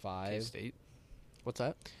last 5. K-State. What's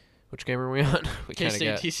that? Which game are we on? We kind of K-State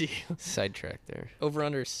got TCU. sidetracked there. Over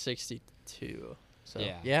under 62. So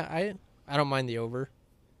yeah, I don't mind the over.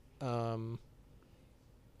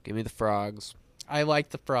 Give me the Frogs. I like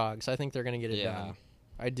the Frogs. I think they're going to get it done.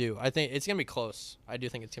 I do. I think it's going to be close. I do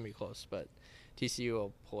think it's going to be close, but TCU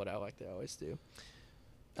will pull it out like they always do.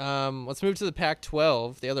 Let's move to the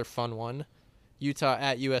Pac-12, the other fun one. Utah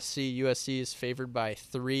at USC. USC is favored by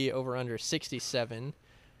 3 over under 67.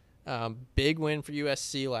 Big win for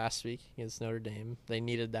USC last week against Notre Dame. They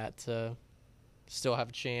needed that to still have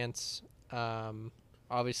a chance.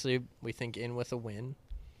 Obviously, we think in with a win.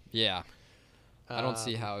 Yeah. I don't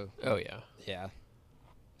see how. Oh, yeah. Yeah.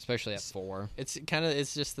 Especially at 4. It's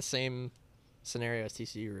just the same scenario as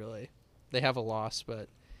TCU, really. They have a loss, but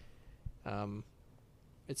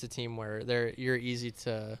it's a team where you're easy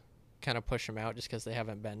to kind of push them out just because they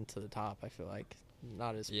haven't been to the top. I feel like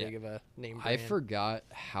not as big of a name brand. I forgot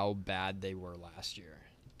how bad they were last year.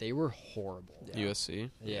 They were horrible. Yeah. USC?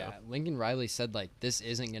 Yeah. Lincoln Riley said, like, this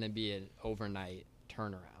isn't going to be an overnight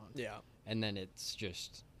turnaround. Yeah. And then it's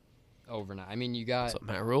just overnight. I mean, you got... That's what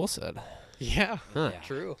Matt Rhule said. Yeah. Huh. Yeah.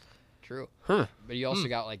 True. Huh. But you also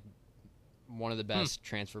got, like, one of the best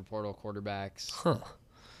transfer portal quarterbacks. Huh.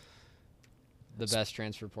 The best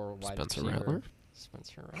transfer portal wide Spencer receiver. Rattler?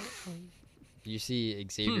 Spencer Rattler. You see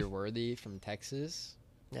Xavier Worthy from Texas.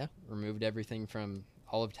 Yeah. Removed everything from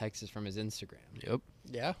all of Texas from his Instagram. Yep.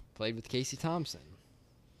 Yeah. Played with Casey Thompson.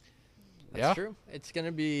 That's true. It's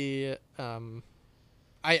gonna be.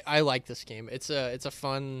 I like this game. It's a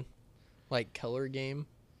fun, like, color game.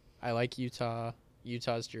 I like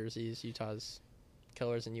Utah's jerseys, Utah's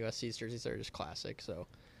colors, and USC's jerseys are just classic. So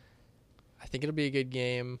I think it'll be a good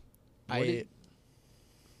game. I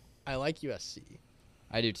like USC.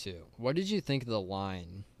 I do too. What did you think of the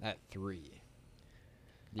line at 3?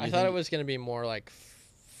 I thought it was going to be more like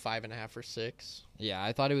 5.5 or 6. Yeah,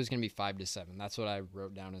 I thought it was going to be 5 to 7. That's what I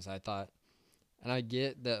wrote down as I thought. And I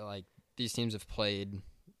get that, like, these teams have played.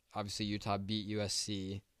 Obviously, Utah beat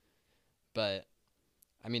USC. But,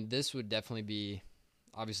 I mean, this would definitely be,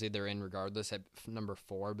 obviously they're in regardless at number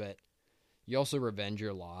 4, but you also revenge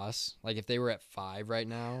your loss. Like, if they were at 5 right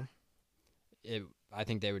now, I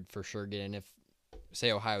think they would for sure get in. If,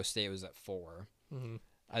 say, Ohio State was at 4,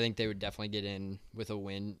 I think they would definitely get in with a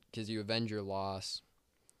win because you avenge your loss.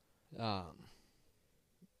 Yeah,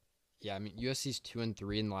 I mean, USC's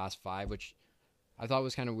 2-3 in the last 5, which I thought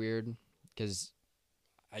was kind of weird because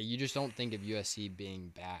you just don't think of USC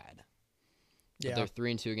being bad. But they're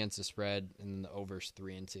 3-2 against the spread, and then the over's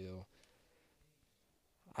 3-2.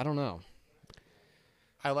 I don't know.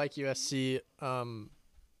 I like USC.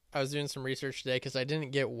 I was doing some research today because I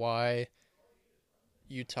didn't get why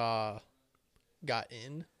Utah got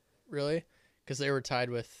in, really, because they were tied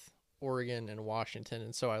with Oregon and Washington.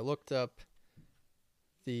 And so I looked up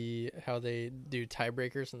how they do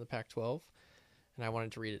tiebreakers in the Pac-12, and I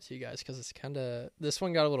wanted to read it to you guys because it's this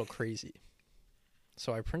one got a little crazy.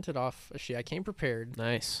 So I printed off a sheet. I came prepared.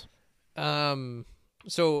 Nice.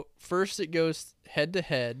 So first it goes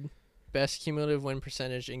head-to-head, best cumulative win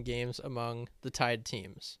percentage in games among the tied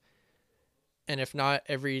teams. And if not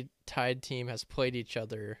every tied team has played each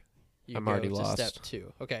other, you go to step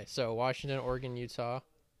 2. Okay, so Washington, Oregon, Utah,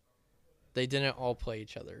 they didn't all play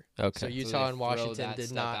each other. Okay. So Utah and Washington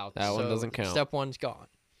did not. That one doesn't count. Step 1's gone.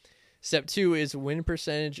 Step 2 is win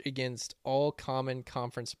percentage against all common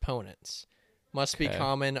conference opponents. Must be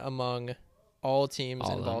common among all teams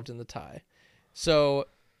involved in the tie. So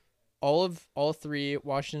all 3,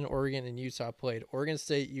 Washington, Oregon, and Utah played Oregon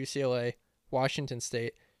State, UCLA, Washington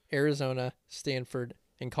State, Arizona, Stanford,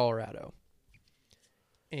 and Colorado.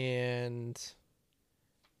 And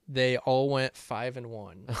they all went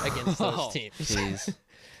 5-1 against those teams. Jeez.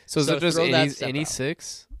 So is it just any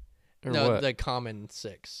 6? Or no, what? the common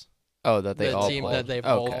 6. Oh, that they all team played. that they've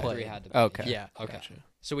all played. Okay. Yeah. Okay. Gotcha.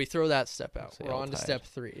 So we throw that step out. So We're on to step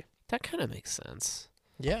 3. That kind of makes sense.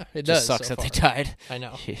 Yeah, it Just does. sucks so that they far. tied. I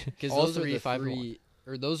know. Because all those are 3, the 5-1.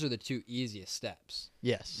 those are the 2 easiest steps.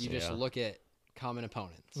 Yes. You just look at common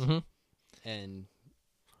opponents. And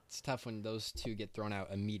it's tough when those 2 get thrown out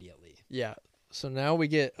immediately. Yeah. So now we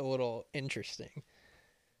get a little interesting.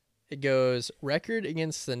 It goes record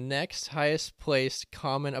against the next highest placed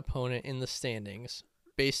common opponent in the standings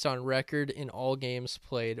based on record in all games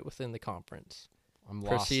played within the conference. I'm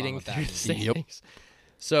proceeding lost on through what the that means. standings.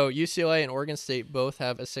 So UCLA and Oregon State both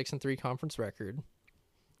have a 6-3 conference record.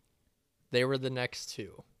 They were the next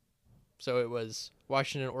 2. So it was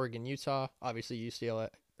Washington, Oregon, Utah. Obviously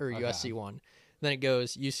USC won. Then it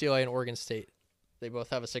goes UCLA and Oregon State. They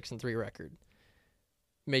both have a 6-3 record,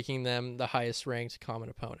 making them the highest ranked common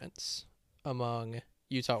opponents among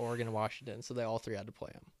Utah, Oregon, and Washington. So they all 3 had to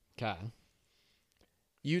play them. Okay.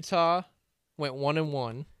 Utah went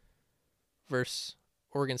 1-1 versus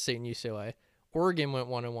Oregon State and UCLA. Oregon went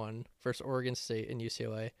 1-1 versus Oregon State and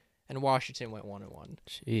UCLA. And Washington went 1-1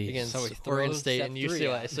 against Oregon State and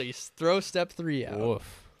UCLA. So you throw step 3 out.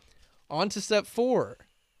 Woof. On to step 4.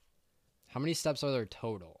 How many steps are there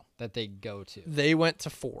total? that they go to? They went to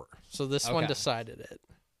 4. So this one Okay. decided it.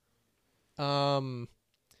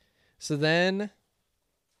 So then,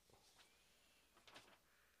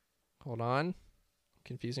 hold on,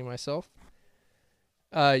 confusing myself.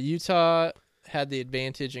 Utah had the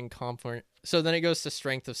advantage in conference. So then it goes to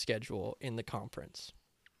strength of schedule in the conference.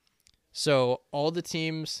 So all the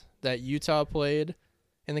teams that Utah played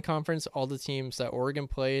in the conference, all the teams that Oregon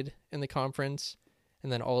played in the conference,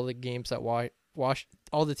 and then all the games that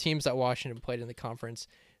all the teams that Washington played in the conference,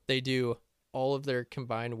 they do all of their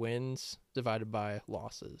combined wins divided by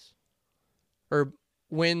losses. Or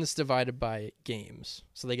wins divided by games.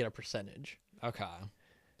 So they get a percentage. Okay.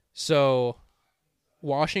 So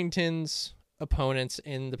Washington's opponents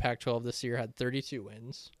in the Pac-12 this year had 32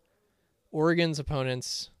 wins. Oregon's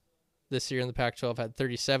opponents this year in the Pac-12 had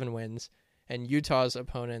 37 wins. And Utah's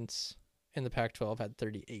opponents in the Pac-12 had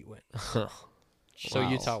 38 wins. So Wow.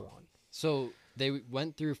 Utah won. So they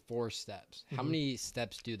went through 4 steps. How Mhm. many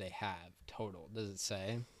steps do they have total? Does it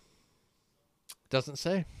say? Doesn't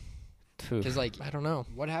say. Because, like, I don't know.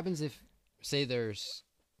 what happens if, say, there's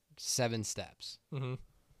 7 steps? Mm-hmm.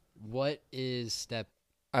 What is step?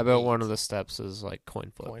 I bet 8? one of the steps is like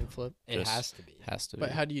coin flip. Coin flip. It Just has to be. Has to be.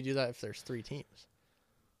 But how do you do that if there's 3 teams?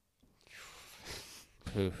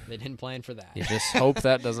 Oof. They didn't plan for that. You just hope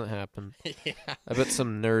that doesn't happen. Yeah. I bet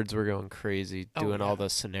some nerds were going crazy Oh, doing yeah. all the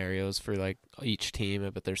scenarios for like each team. I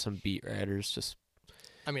bet there's some beat writers just.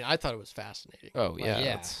 I mean, I thought it was fascinating. Oh Like, yeah,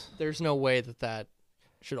 yeah. There's no way that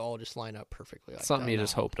should all just line up perfectly like something that. you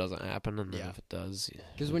just hope doesn't happen, and then Yeah. if it does, yeah.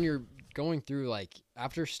 Because when you're going through, like,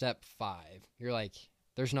 after step 5, you're like,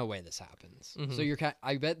 there's no way this happens. Mhm. So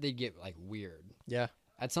I bet they get, like, weird. Yeah.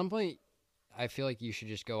 At some point, I feel like you should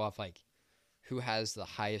just go off, like, who has the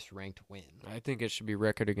highest ranked win. I think it should be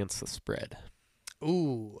record against the spread.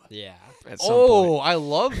 Ooh. Yeah. At some Oh, I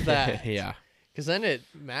love that. point. Yeah, Because then it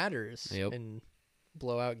matters Yep. in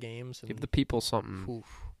blowout games. And give the people something. Oof.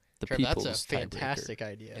 The Trev, people's that's a tiebreaker. fantastic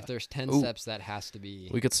idea. If there's 10 Ooh. steps, that has to be.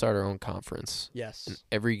 We could start our own conference. Yes. And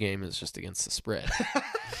every game is just against the spread.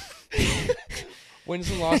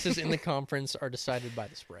 Wins and losses in the conference are decided by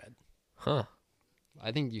the spread. Huh.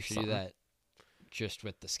 I think you should Something. do that just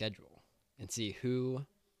with the schedule and see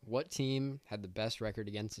what team had the best record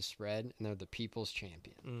against the spread, and they're the people's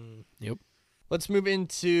champion. Yep. Let's move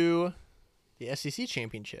into the SEC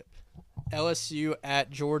championship. LSU at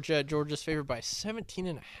Georgia. Georgia's favored by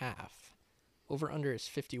 17.5. Over under is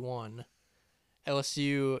 51.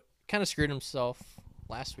 LSU kind of screwed himself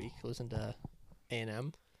last week, losing to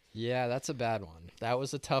A&M. Yeah, that's a bad one. That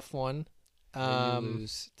was a tough one. When you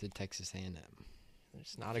lose to Texas A&M.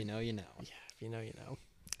 It's not If you know, you know. Yeah, if you know, you know.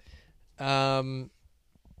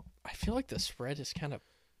 I feel like the spread is kind of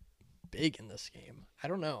big in this game. I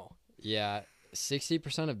don't know. Yeah,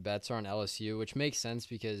 60% of bets are on LSU, which makes sense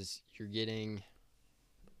because you're getting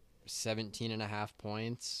 17.5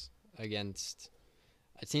 points against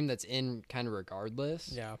a team that's in kind of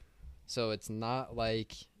regardless. Yeah. So it's not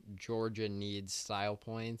like Georgia needs style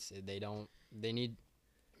points. They need,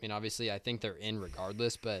 I mean, obviously I think they're in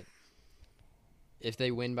regardless, but if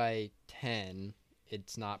they win by 10,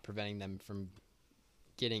 it's not preventing them from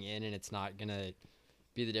getting in, and it's not going to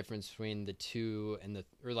be the difference between the 2 and the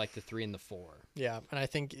 3 and the 4. Yeah, and I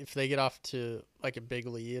think if they get off to like a big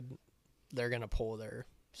lead, they're going to pull their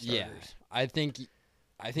starters. Yeah. I think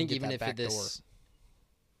get even that if back this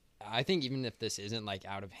I think even if this isn't like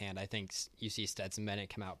out of hand, I think you see Stetson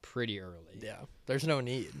Bennett come out pretty early. Yeah, there's no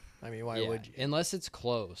need. I mean, why Yeah, would you? Unless it's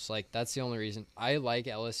close. Like, that's the only reason. I like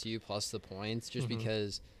LSU plus the points just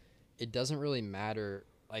because it doesn't really matter.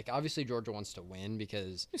 Like, obviously Georgia wants to win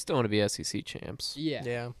because You still want to be SEC champs.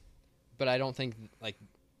 Yeah. But I don't think, like,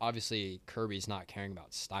 obviously Kirby's not caring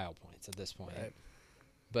about style points at this point. Right.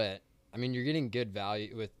 But, I mean, you're getting good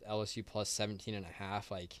value with LSU plus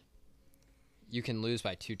 17.5. Like, you can lose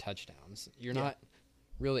by 2 touchdowns. You're not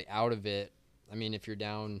really out of it. I mean, if you're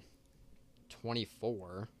down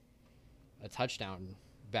 24, a touchdown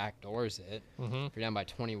backdoors it. Mm-hmm. If you're down by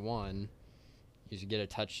 21, you just get a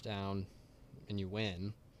touchdown and you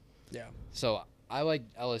win. Yeah. So I like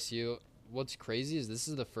LSU. What's crazy is this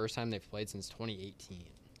is the first time they've played since 2018.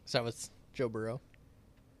 Is that with Joe Burrow?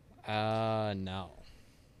 No.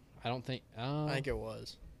 I don't think. I think it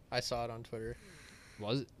was. I saw it on Twitter.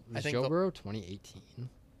 Was I think Joe the- Burrow 2018?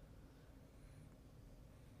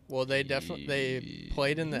 Well, they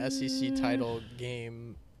played in the SEC title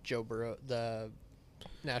game. Joe Burrow, the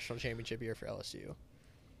national championship year for LSU.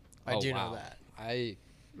 I do know that. I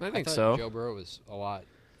think thought so. Joe Burrow was a lot.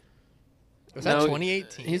 Was that No,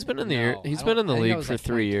 2018? He's been in the No, he's I been don't- in the I think that league was for like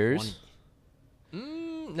 3 years.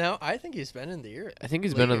 2020. No, I think he's been in the year. I think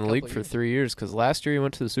he's been in the league for 3 years because last year he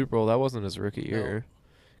went to the Super Bowl. That wasn't his rookie year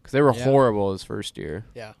because they were horrible his first year.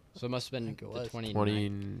 Yeah. So it must have been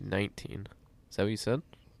 2019. Is that what you said?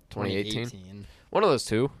 2018. 2018. One of those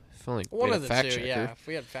two. If only One of the fact two, checker. yeah. If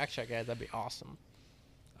we had fact check guy, that'd be awesome.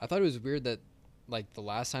 I thought it was weird that like the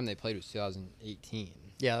last time they played was 2018.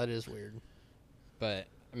 Yeah, that is weird. But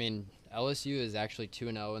I mean, LSU is actually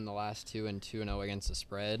 2-0 in the last two and 2-0 against the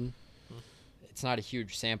spread. It's not a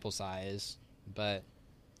huge sample size, but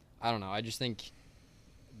I don't know. I just think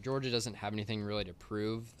Georgia doesn't have anything really to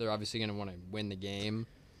prove. They're obviously going to want to win the game,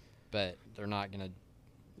 but they're not going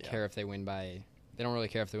to care if they win by – they don't really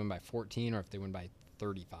care if they win by 14 or if they win by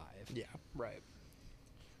 35. Yeah, right.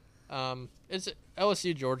 It's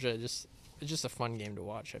LSU Georgia. It's just a fun game to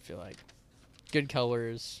watch. I feel like good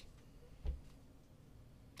colors,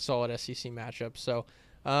 solid SEC matchup. So,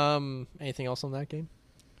 anything else on that game?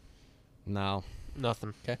 No,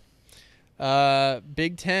 Nothing. Okay.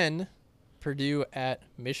 Big Ten, Purdue at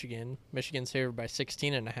Michigan. Michigan's favored by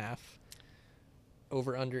 16.5.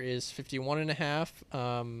 Over under is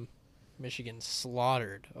 51.5. Michigan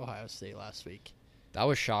slaughtered Ohio State last week. that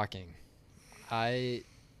was shocking. I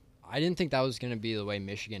didn't think that was going to be the way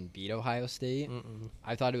Michigan beat Ohio State.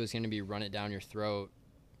 I thought it was going to be run it down your throat,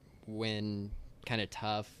 win kind of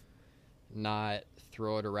tough, not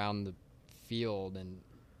throw it around the field and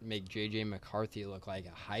make J.J. McCarthy look like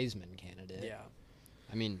a Heisman candidate. Yeah.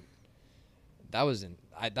 I mean, that was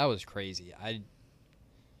crazy.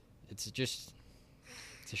 It's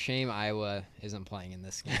a shame Iowa isn't playing in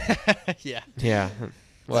this game. Yeah. Yeah.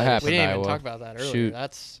 What happened? We didn't Iowa? even talk about that earlier. Shoot.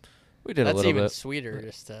 That's We did a little even bit. sweeter.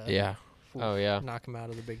 Just to Yeah. Oh yeah. knock them out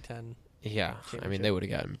of the Big Ten. Yeah. I mean, they would have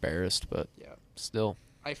got embarrassed, but Yeah. still.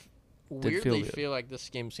 I feel weirdly good. feel like this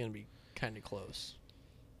game's gonna be kind of close.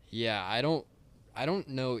 Yeah, I don't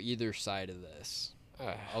know either side of this.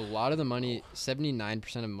 A lot of the money,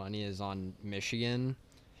 79% of money is on Michigan,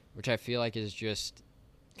 which I feel like is just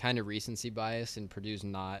kind of recency bias, and Purdue's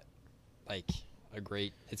not like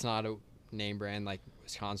it's not a name brand like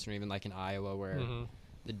Wisconsin or even like in Iowa where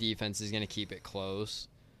the defense is going to keep it close.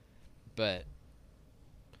 But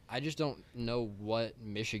I just don't know what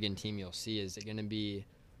Michigan team you'll see. Is it going to be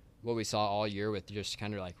what we saw all year with just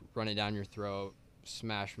kind of like run it down your throat,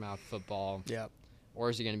 smash mouth football? Yeah. Or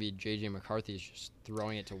is it going to be J.J. McCarthy's just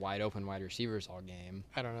throwing it to wide open wide receivers all game?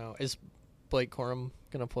 I don't know. Is Blake Corum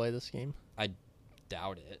gonna play this game? I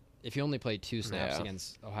doubt it. If he only played 2 snaps Yeah.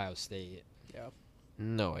 against Ohio State. Yeah.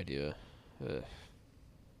 No idea.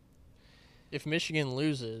 If Michigan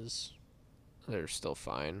loses, They're still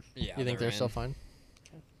fine. Yeah, you think they're in. still fine?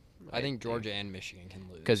 I think Georgia and Michigan can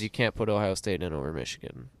lose. Because you can't put Ohio State in over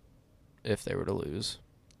Michigan if they were to lose.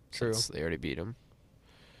 True. Since they already beat them.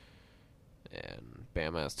 And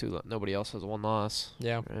Bama has 2. Nobody else has 1 loss.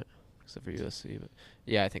 Yeah. Right? Except for USC. But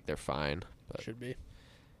yeah, I think they're fine. But Should be.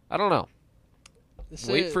 I don't know. This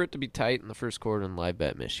Wait is- for it to be tight in the first quarter and live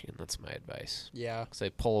bet Michigan. That's my advice. Yeah. Because they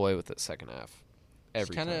pull away with it second half.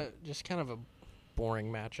 Every time. Just kind of a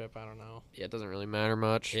boring matchup. I don't know. Yeah, it doesn't really matter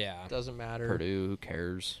much. Yeah. Doesn't matter. Purdue, who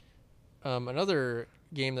cares? Another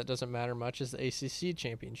game that doesn't matter much is the ACC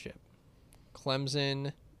championship.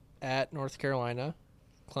 Clemson at North Carolina.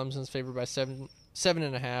 Clemson's favored by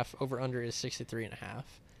 7.5. Over under is 63.5.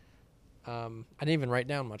 I didn't even write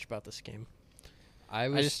down much about this game. I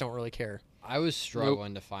just don't really care. I was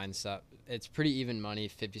struggling to find stuff. It's pretty even money.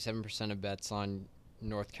 57% of bets on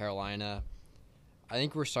North Carolina. I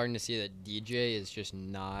think we're starting to see that DJ is just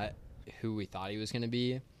not who we thought he was going to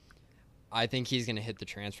be. I think he's going to hit the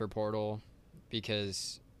transfer portal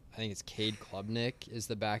because I think it's Cade Klubnik is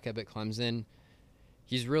the backup at Clemson.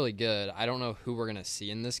 He's really good. I don't know who we're going to see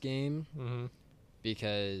in this game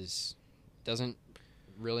because it doesn't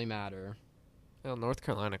really matter. Well, North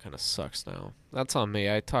Carolina kind of sucks now. That's on me.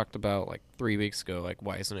 I talked about 3 weeks ago,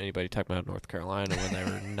 why isn't anybody talking about North Carolina when they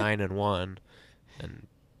were 9-1, and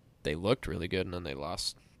they looked really good, and then they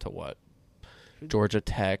lost to what? Georgia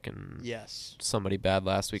Tech and Yes. somebody bad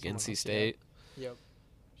last week, Someone NC else, State. Yep.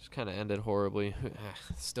 Just kind of ended horribly.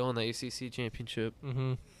 Still in the ACC championship.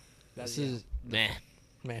 Mm-hmm. This is Meh.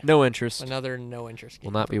 Man. No interest. Another no interest game.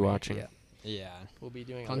 Will not for be me. watching. Yeah. yeah. We'll be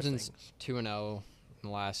doing other Clemson's things. 2-0 in the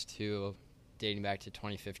last 2, dating back to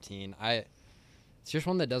 2015. It's just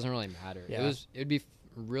one that doesn't really matter. Yeah. It would be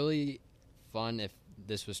really fun if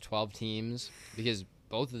this was 12 teams because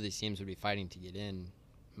both of these teams would be fighting to get in,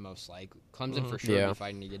 most likely. Clemson for sure would Yeah. be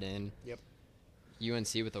fighting to get in. Yep.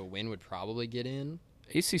 UNC with a win would probably get in.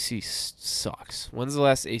 ACC sucks. When's the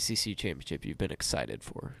last ACC championship you've been excited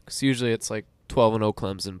for? Because usually it's 12-0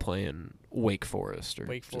 Clemson playing Wake Forest or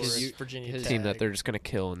Wake just Forest, Virginia a Tech. team that they're just going to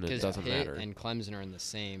kill and it Because doesn't Pitt matter. and Clemson are in the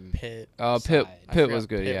same Pitt. Pitt side. I was forgot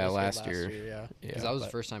good, Pitt yeah, was good last year. Yeah. Because that was the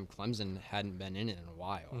first time Clemson hadn't been in it in a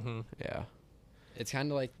while. Mm-hmm. Yeah. It's kind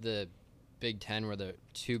of like the Big Ten where the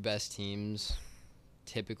two best teams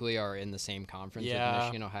typically are in the same conference with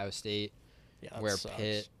Michigan, Ohio State, Yeah, where sucks.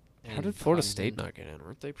 Pitt How and did Florida Clemson- State not get in?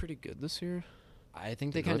 Weren't they pretty good this year? I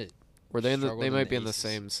think they Did not- kind of Were they in the? struggled They in might the be in the ACC.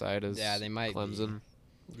 same side as Yeah, they might be. Clemson.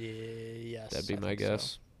 Yes. That'd be I my think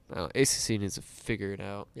guess. so. ACC needs to figure it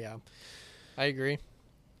out. Yeah, I agree.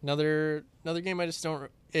 Another game. I just don't.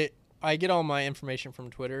 I get all my information from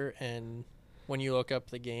Twitter, and when you look up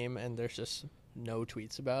the game and there's just no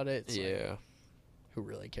tweets about it, it's like, who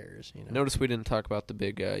really cares? You know. Notice we didn't talk about the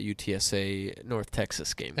big UTSA North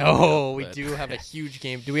Texas game. Oh, we do have a huge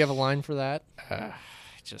game. Do we have a line for that? I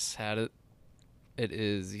just had it. It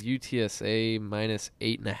is UTSA minus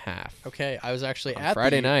 8.5. Okay, I was actually On at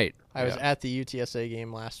Friday night. I was at the UTSA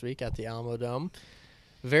game last week at the Alamo Dome.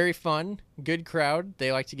 Very fun, good crowd.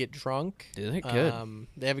 They like to get drunk. Did it good?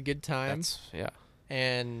 They have a good time. Yeah.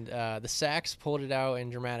 And the Sacs pulled it out in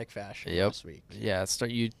dramatic fashion last week. Yeah.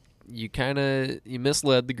 You kind of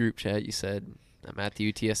misled the group chat. You said I'm at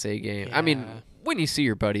the UTSA game. I mean, when you see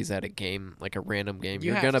your buddies at a game, like a random game,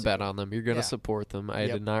 you're gonna bet on them. You're gonna support them. I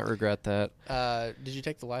did not regret that. Did you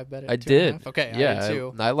take the live bet? I did. Okay. Yeah, I did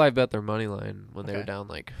too. I live bet their money line when they were down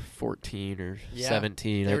like 14 or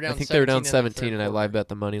 17. They were down I think they were down 17 17, and I live bet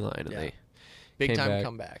the money line, and they big came time back.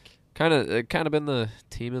 comeback. Kind of been the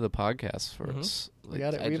team of the podcast for us. We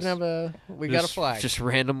got it. I We even have we just, got a flag. Just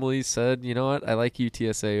randomly said, you know what? I like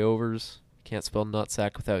UTSA overs. Can't spell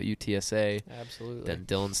nutsack without UTSA. Absolutely. Then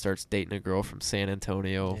Dylan starts dating a girl from San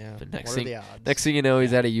Antonio. Yeah. The What are the odds? next thing you know,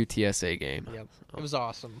 he's at a UTSA game. Yep. It was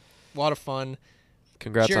awesome. A lot of fun.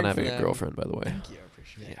 Congrats Cheering on having for a them. girlfriend, by the way. Thank you. I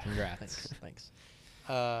appreciate it. Congrats. Thanks.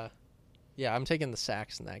 Yeah, I'm taking the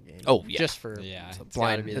Sacs in that game. Oh, yeah. Just for Yeah, It's a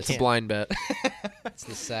blind bet. it's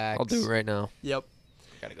the Sacs. I'll do it right now. Yep.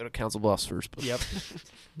 Gotta go to Council Bluffs first. Yep.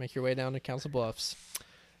 Make your way down to Council Bluffs.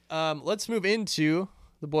 Let's move into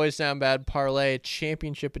the Boys Down Bad Parlay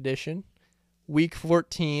Championship Edition, Week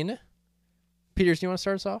 14. Peters, do you want to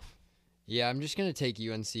start us off? Yeah, I'm just gonna take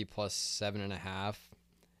UNC plus 7.5.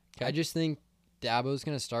 I just think Dabo's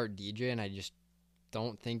gonna start DJ, and I just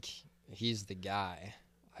don't think he's the guy.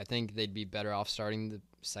 I think they'd be better off starting the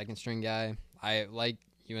second string guy. I like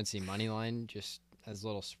UNC money line just as a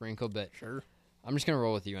little sprinkle, but Sure. I'm just gonna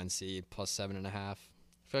roll with UNC plus 7.5.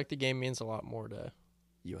 I feel like the game means a lot more to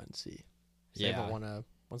UNC. They Yeah. haven't won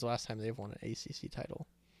when's the last time they've won an ACC title?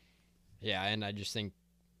 Yeah, and I just think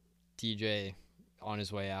DJ on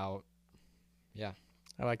his way out. Yeah.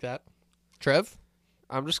 I like that. Trev?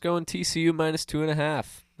 I'm just going TCU minus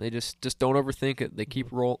 2.5. They just don't overthink it. They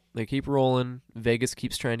keep rolling. Vegas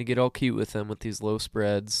keeps trying to get all cute with them with these low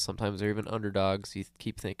spreads. Sometimes they're even underdogs. You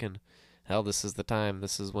keep thinking, hell, this is the time.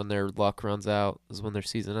 This is when their luck runs out. This is when their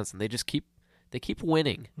season ends, and they keep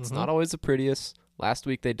winning. It's not always the prettiest. Last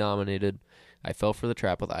week they dominated. I fell for the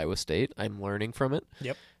trap with Iowa State. I'm learning from it.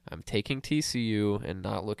 Yep. I'm taking TCU and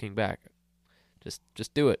not looking back.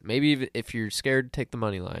 Just do it. Maybe if you're scared, take the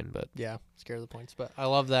money line. But Yeah, scared of the points. But I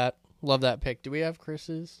love that. Love that pick. Do we have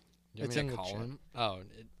Chris's? Do you It's want me in to the call chat. him?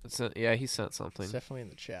 Oh, yeah, he sent something. It's definitely in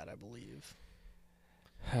the chat, I believe.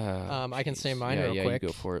 I can say mine real yeah, quick. You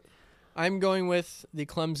go for it. I'm going with the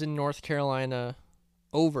Clemson North Carolina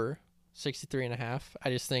over 63.5. I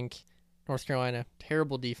just think North Carolina,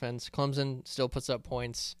 terrible defense. Clemson still puts up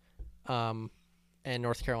points, and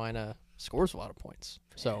North Carolina scores a lot of points.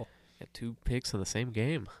 So Got 2 picks in the same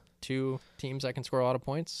game. 2 teams that can score a lot of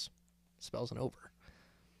points spells an over.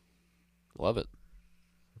 Love it.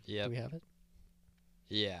 yep. Do we have it?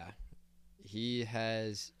 Yeah. He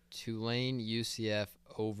has Tulane UCF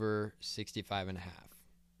over 65.5.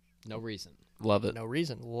 No reason. Love it. No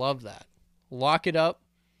reason. Love that. Lock it up.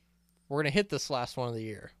 We're going to hit this last one of the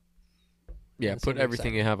year. Yeah, It's put gonna be everything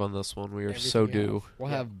exciting. you have on this one. We are Everything so you have. due. We'll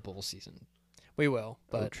Yeah. have bowl season. We will,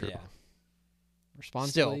 but true. Yeah. still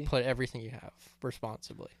Responsibly. put everything you have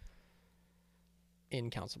responsibly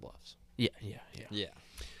in Council Bluffs. Yeah. Yeah.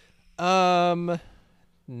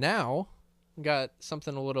 Now we got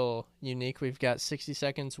something a little unique. We've got 60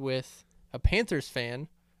 seconds with a Panthers fan,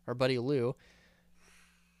 our buddy Lou.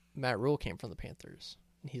 Matt Rhule came from the Panthers.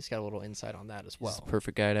 And he's got a little insight on that as He's the well.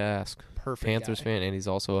 perfect guy to ask. Perfect Panthers guy. fan, and he's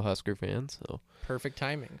also a Husker fan. So Perfect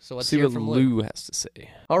timing. So let's see hear what from Lou. Lou has to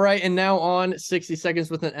say. All right, and now on 60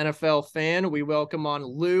 Seconds with an NFL fan, we welcome on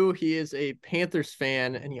Lou. He is a Panthers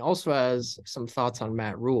fan, and he also has some thoughts on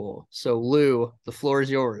Matt Rhule. So, Lou, the floor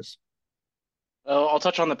is yours. Well, I'll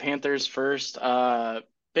touch on the Panthers first.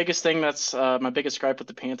 biggest thing that's my biggest gripe with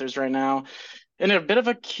the Panthers right now, in a bit of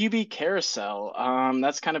a QB carousel.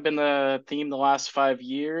 That's kind of been the theme the last 5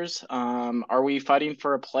 years. Are we fighting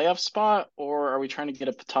for a playoff spot, or are we trying to get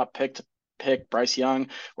a top pick to pick Bryce Young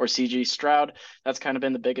or CG Stroud? That's kind of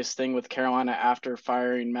been the biggest thing with Carolina after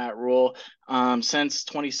firing Matt Rhule. Since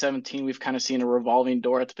 2017, we've kind of seen a revolving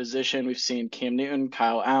door at the position. We've seen Cam Newton,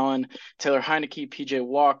 Kyle Allen, Taylor Heineke, PJ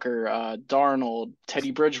Walker, Darnold, Teddy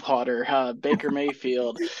Bridgewater, Baker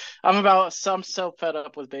Mayfield. I'm so fed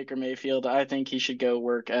up with Baker Mayfield. I think he should go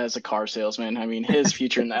work as a car salesman. I mean, his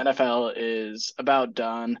future in the NFL is about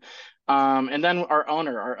done. And then our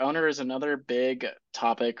owner is another big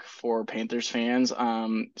topic for Panthers fans.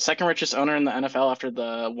 Second richest owner in the NFL after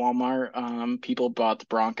the Walmart people bought the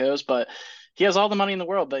Broncos, but he has all the money in the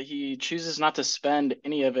world, but he chooses not to spend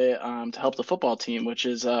any of it to help the football team, which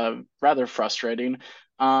is rather frustrating.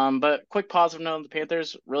 But quick positive note on the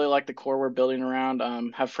Panthers, really like the core we're building around.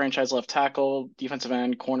 Have franchise left tackle, defensive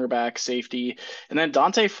end, cornerback, safety, and then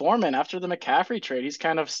Dante Foreman after the McCaffrey trade, he's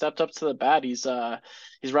kind of stepped up to the bat. He's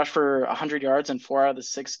rushed for 100 yards in 4 out of the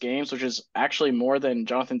 6 games, which is actually more than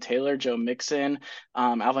Jonathan Taylor, Joe Mixon,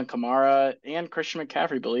 Alvin Kamara, and Christian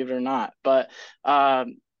McCaffrey, believe it or not. But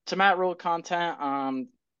to Matt Rhule content,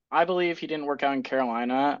 I believe he didn't work out in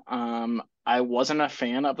Carolina. I wasn't a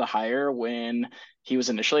fan of the hire when he was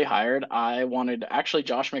initially hired. I wanted actually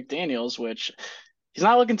Josh McDaniels, which he's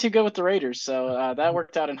not looking too good with the Raiders. So that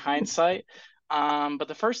worked out in hindsight. But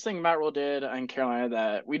the first thing Matt Rhule did in Carolina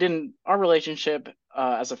that our relationship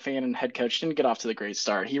as a fan and head coach didn't get off to the great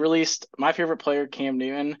start. He released my favorite player, Cam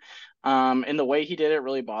Newton. And the way he did it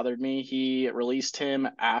really bothered me. He released him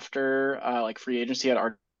after like free agency had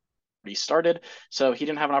already started. So he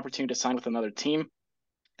didn't have an opportunity to sign with another team.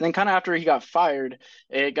 And then kind of after he got fired,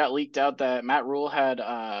 it got leaked out that Matt Rhule had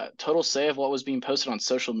total say of what was being posted on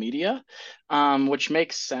social media, which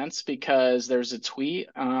makes sense because there's a tweet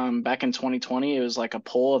back in 2020. It was like a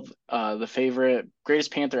poll of the favorite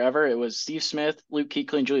greatest Panther ever. It was Steve Smith, Luke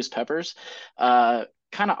Kuechly, and Julius Peppers.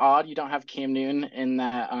 Kind of odd you don't have Cam Newton in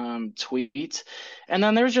that tweet. And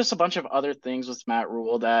then there's just a bunch of other things with Matt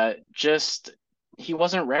Rhule that just he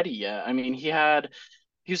wasn't ready yet. I mean,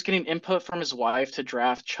 he was getting input from his wife to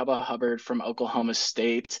draft Chuba Hubbard from Oklahoma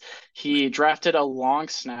State. He drafted a long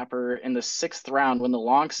snapper in the 6th round when the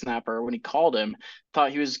long snapper, when he called him,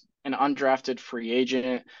 thought he was an undrafted free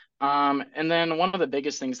agent. And then one of the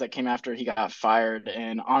biggest things that came after he got fired,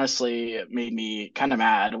 and honestly it made me kind of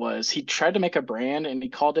mad, was he tried to make a brand and he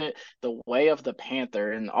called it the Way of the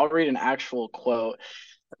Panther. And I'll read an actual quote.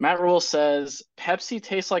 Matt Rhule says, Pepsi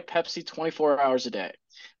tastes like Pepsi 24 hours a day.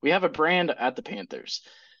 We have a brand at the Panthers.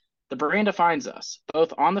 The brand defines us,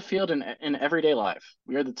 both on the field and in everyday life.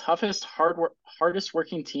 We are the toughest, hardest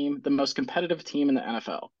working team, the most competitive team in the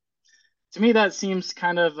NFL. To me, that seems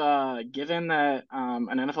kind of given that an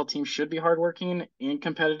NFL team should be hardworking and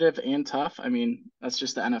competitive and tough. I mean, that's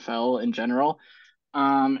just the NFL in general.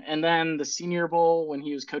 And then the Senior Bowl, when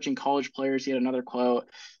he was coaching college players, he had another quote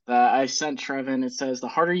that I sent Trevin. It says, "The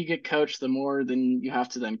harder you get coached, the more than you have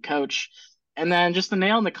to then coach." And then just the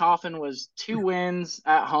nail in the coffin was 2 wins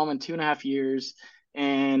at home in 2.5 years.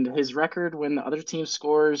 And his record when the other team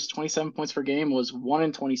scores 27 points per game was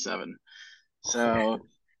 1-27. So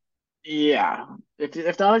yeah,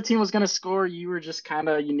 if the other team was going to score, you were just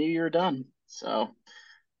you knew you were done. So,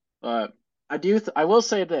 but I will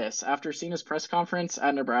say this, after seeing his press conference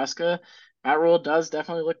at Nebraska, Matt Rhule does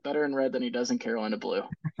definitely look better in red than he does in Carolina blue.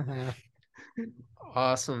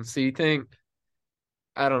 Awesome. So you think,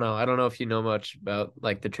 I don't know. I don't know if you know much about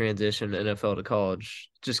like the transition NFL to college.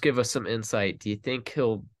 Just give us some insight. Do you think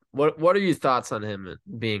what are your thoughts on him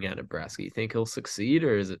being at Nebraska? You think he'll succeed,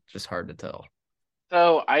 or is it just hard to tell?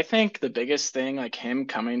 So I think the biggest thing, like him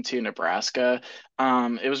coming to Nebraska,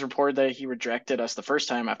 it was reported that he rejected us the first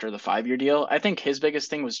time after the 5-year deal. I think his biggest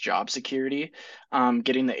thing was job security,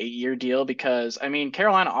 getting the 8-year deal because I mean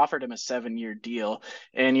Carolina offered him a 7-year deal,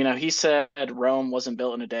 and he said Rome wasn't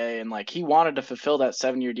built in a day, and like he wanted to fulfill that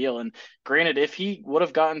 7-year deal. And granted, if he would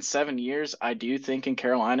have gotten 7 years, I do think in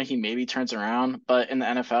Carolina he maybe turns around, but in the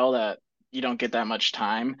NFL that you don't get that much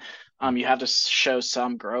time. You have to show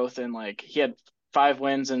some growth, and like he had 5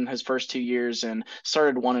 wins in his first 2 years and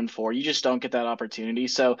started 1-4. You just don't get that opportunity.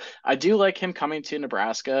 So I do like him coming to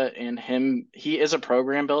Nebraska, and he is a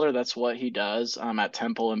program builder. That's what he does at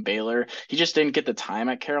Temple and Baylor. He just didn't get the time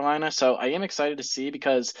at Carolina. So I am excited to see,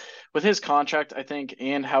 because with his contract, I think,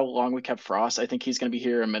 and how long we kept Frost, I think he's going to be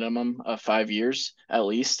here a minimum of 5 years at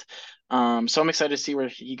least. So I'm excited to see where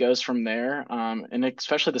he goes from there, and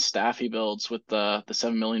especially the staff he builds with the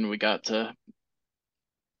 $7 million we got to.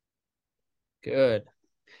 Good.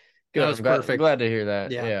 That was perfect. Glad to hear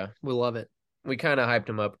that. Yeah. Yeah. We love it. We kind of hyped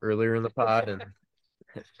him up earlier in the pod, and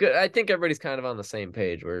good. I think everybody's kind of on the same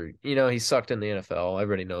page where, he sucked in the NFL.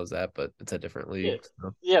 Everybody knows that, but it's a different league.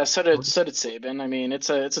 So. Yeah, so did Saban. I mean, it's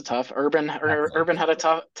a tough Urban had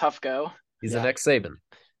a tough go. He's the next Saban.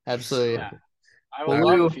 Absolutely. Yeah.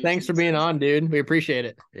 Well, Lou, thanks for being on, dude. We appreciate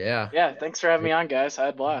it. Yeah. Yeah, thanks for having me on, guys. I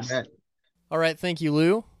had a blast. All right, thank you,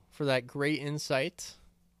 Lou, for that great insight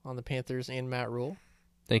on the Panthers and Matt Rhule.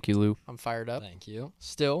 Thank you, Lou. I'm fired up. Thank you.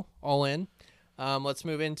 Still all in. Let's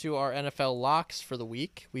move into our NFL locks for the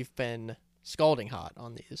week. We've been scalding hot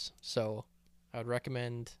on these, so I would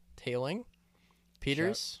recommend tailing.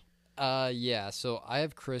 Peters? Yeah, so I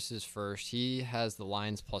have Chris's first. He has the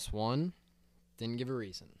Lions +1. Didn't give a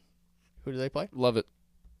reason. Who do they play? Love it.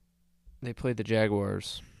 They played the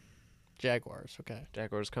Jaguars. Jaguars, okay.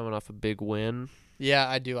 Jaguars coming off a big win. Yeah,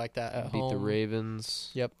 I do like that at Beat the home.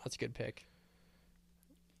 Ravens. Yep, that's a good pick.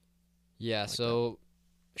 Yeah, so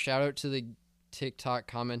shout out to the TikTok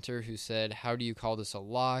commenter who said, how do you call this a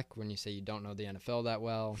lock when you say you don't know the NFL that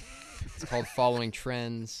well? It's called following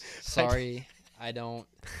trends. Sorry, I don't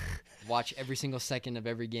watch every single second of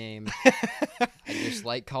every game. I just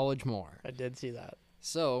like college more. I did see that.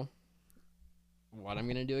 So what I'm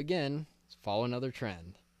going to do again is follow another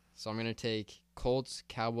trend. So I'm going to take Colts,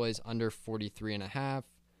 Cowboys under 43.5.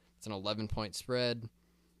 It's an 11-point spread.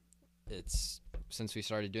 It's, since we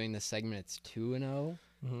started doing this segment, it's 2-0.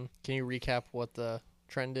 Mm-hmm. Can you recap what the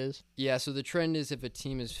trend is? Yeah, so the trend is if a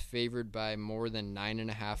team is favored by more than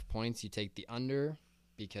 9.5 points, you take the under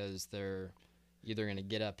because they're either going to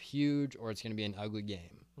get up huge or it's going to be an ugly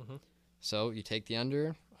game. Mm-hmm. So you take the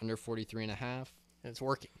under 43.5. And it's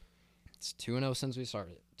working. It's 2-0 since we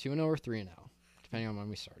started. 2-0 or 3-0, depending on when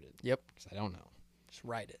we started. Yep. Because I don't know. Just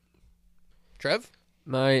ride it. Trev?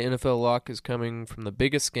 My NFL lock is coming from the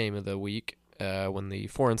biggest game of the week when the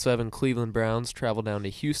 4-7 Cleveland Browns travel down to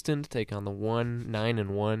Houston to take on the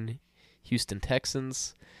 9-1 Houston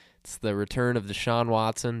Texans. It's the return of Deshaun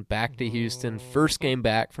Watson back to Houston. First game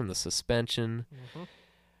back from the suspension. Mm-hmm.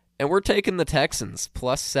 And we're taking the Texans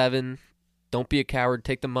 +7. Don't be a coward.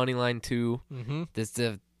 Take the money line too. Mm-hmm.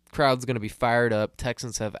 The crowd's going to be fired up.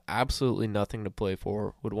 Texans have absolutely nothing to play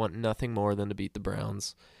for. Would want nothing more than to beat the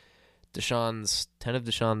Browns. 10 of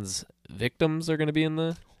Deshaun's victims are going to be in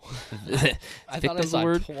the... I thought I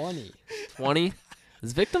saw 20. 20?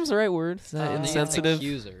 Is victims the right word? Is that insensitive?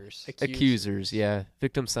 Accusers, yeah.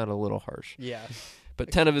 Victims sound a little harsh. Yeah.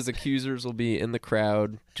 But 10 of his accusers will be in the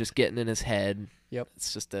crowd, just getting in his head. Yep.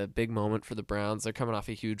 It's just a big moment for the Browns. They're coming off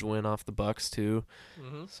a huge win off the Bucks too.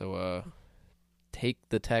 Mm-hmm. So take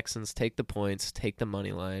the Texans, take the points, take the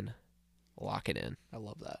money line, lock it in. I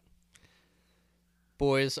love that.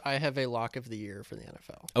 Boys, I have a lock of the year for the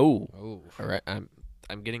NFL. Oh. All right.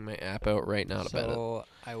 I'm getting my app out right now to bet it. So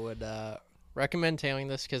I would recommend tailing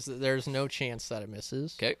this because there's no chance that it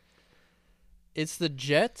misses. Okay. It's the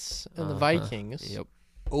Jets and the Vikings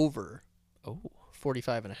over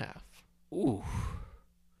 45.5. Ooh.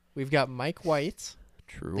 We've got Mike White,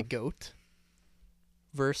 True. the GOAT,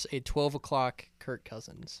 versus a 12 o'clock Kirk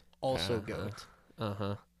Cousins, also GOAT.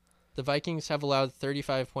 The Vikings have allowed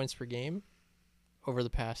 35 points per game over the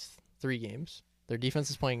past 3 games. Their defense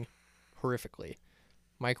is playing horrifically.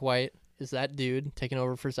 Mike White is that dude taking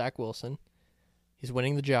over for Zach Wilson. He's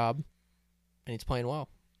winning the job, and he's playing well.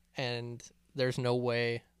 And there's no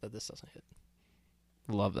way that this doesn't hit.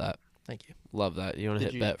 Love that. Thank you. Love that. You want to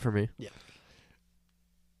hit bet for me? Yeah.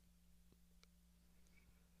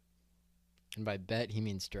 And by bet, he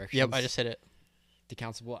means directions. Yep, I just hit it. To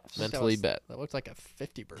Council Bluffs. Mentally bet. That looked like a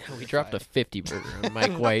 50 burger. We dropped a 50 burger on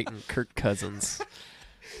Mike White and Kirk Cousins.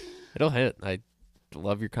 It'll hit. I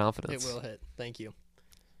love your confidence. It will hit. Thank you.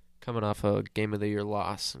 Coming off a game of the year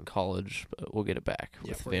loss in college, but we'll get it back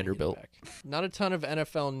with Vanderbilt. Not a ton of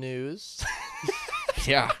NFL news.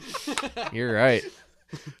 Yeah, you're right.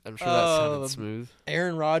 I'm sure that sounded smooth.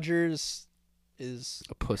 Aaron Rodgers is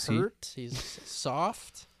a pussy. Hurt. He's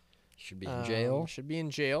soft. Should be in jail. Should be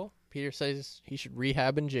in jail. Peter says he should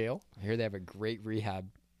rehab in jail. I hear they have a great rehab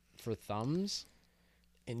for thumbs.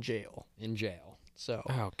 In jail. So.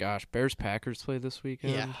 Oh gosh, Bears-Packers play this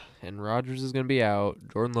weekend. Yeah. And Rodgers is going to be out.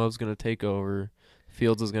 Jordan Love's going to take over.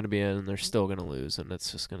 Fields is going to be in, and they're still going to lose, and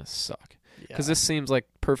it's just going to suck. Because this seems like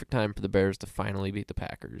perfect time for the Bears to finally beat the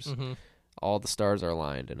Packers. Mm-hmm. All the stars are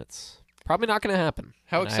aligned, and it's probably not going to happen.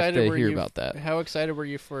 How excited were you about that? How excited were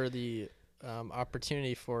you for the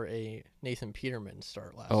opportunity for a Nathan Peterman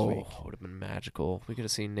start last week? Oh, it would have been magical. We could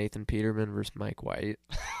have seen Nathan Peterman versus Mike White.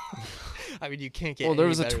 I mean, you can't get. Well, there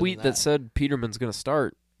was a better tweet than that said Peterman's going to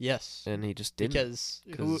start. Yes. And he just didn't. Because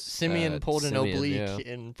Because, Simeon pulled an Simeon, oblique yeah.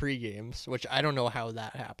 in pre-games, which I don't know how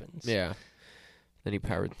that happens. Yeah. Then he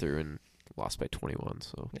powered through and lost by 21.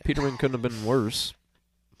 So Yeah. Peterman couldn't have been worse.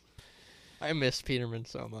 I miss Peterman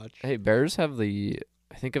so much. Hey, Bears have I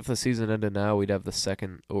think if the season ended now, we'd have the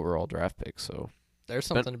 2nd overall draft pick. So There's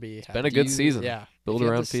something to be it's had. been a good season. Yeah. Build If you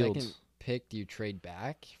have around the second Fields. pick, do you trade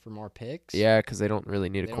back for more picks? Yeah, because they don't really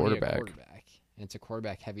need They a don't need quarterback. And it's a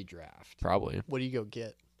quarterback-heavy draft. Probably. What do you go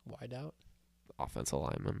get? Wide out? Offensive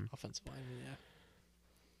lineman. Offensive lineman, yeah.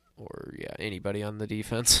 Or, anybody on the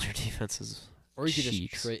defense. Their defense is Or you could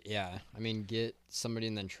cheeks. just trade. Yeah, I mean, get somebody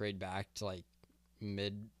and then trade back to like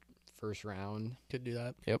mid-first round. Could do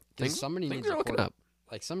that. Yep. Because somebody things needs are a looking quarter. up.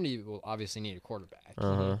 Like somebody will obviously need a quarterback.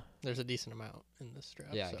 Uh-huh. There's a decent amount in this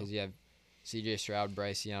draft. Yeah, so. because you have C.J. Stroud,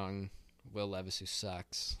 Bryce Young, Will Levis, who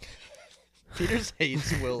sucks. Peters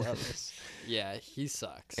hates Will Levis. Yeah, he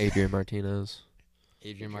sucks. Adrian Martinez.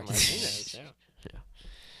 Adrian Martinez. yeah.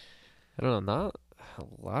 I don't know. Not a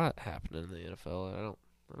lot happening in the NFL. I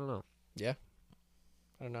don't know. Yeah.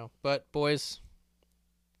 I don't know. But, boys,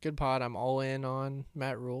 good pod. I'm all in on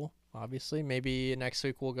Matt Rhule, obviously. Maybe next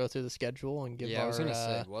week we'll go through the schedule and give Yeah, our... I was going to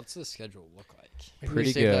say, what's the schedule look like? maybe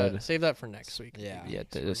Pretty save good. Save that for next week. Yeah. Yeah,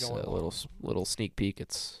 So we're just going a long. little sneak peek.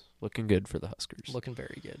 It's looking good for the Huskers. Looking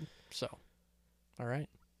very good. So, all right.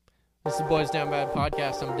 This is the Boys Down Bad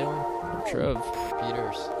podcast. I'm Dylan. I'm Trev.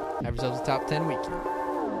 Peters. Have yourselves a top 10 weekend.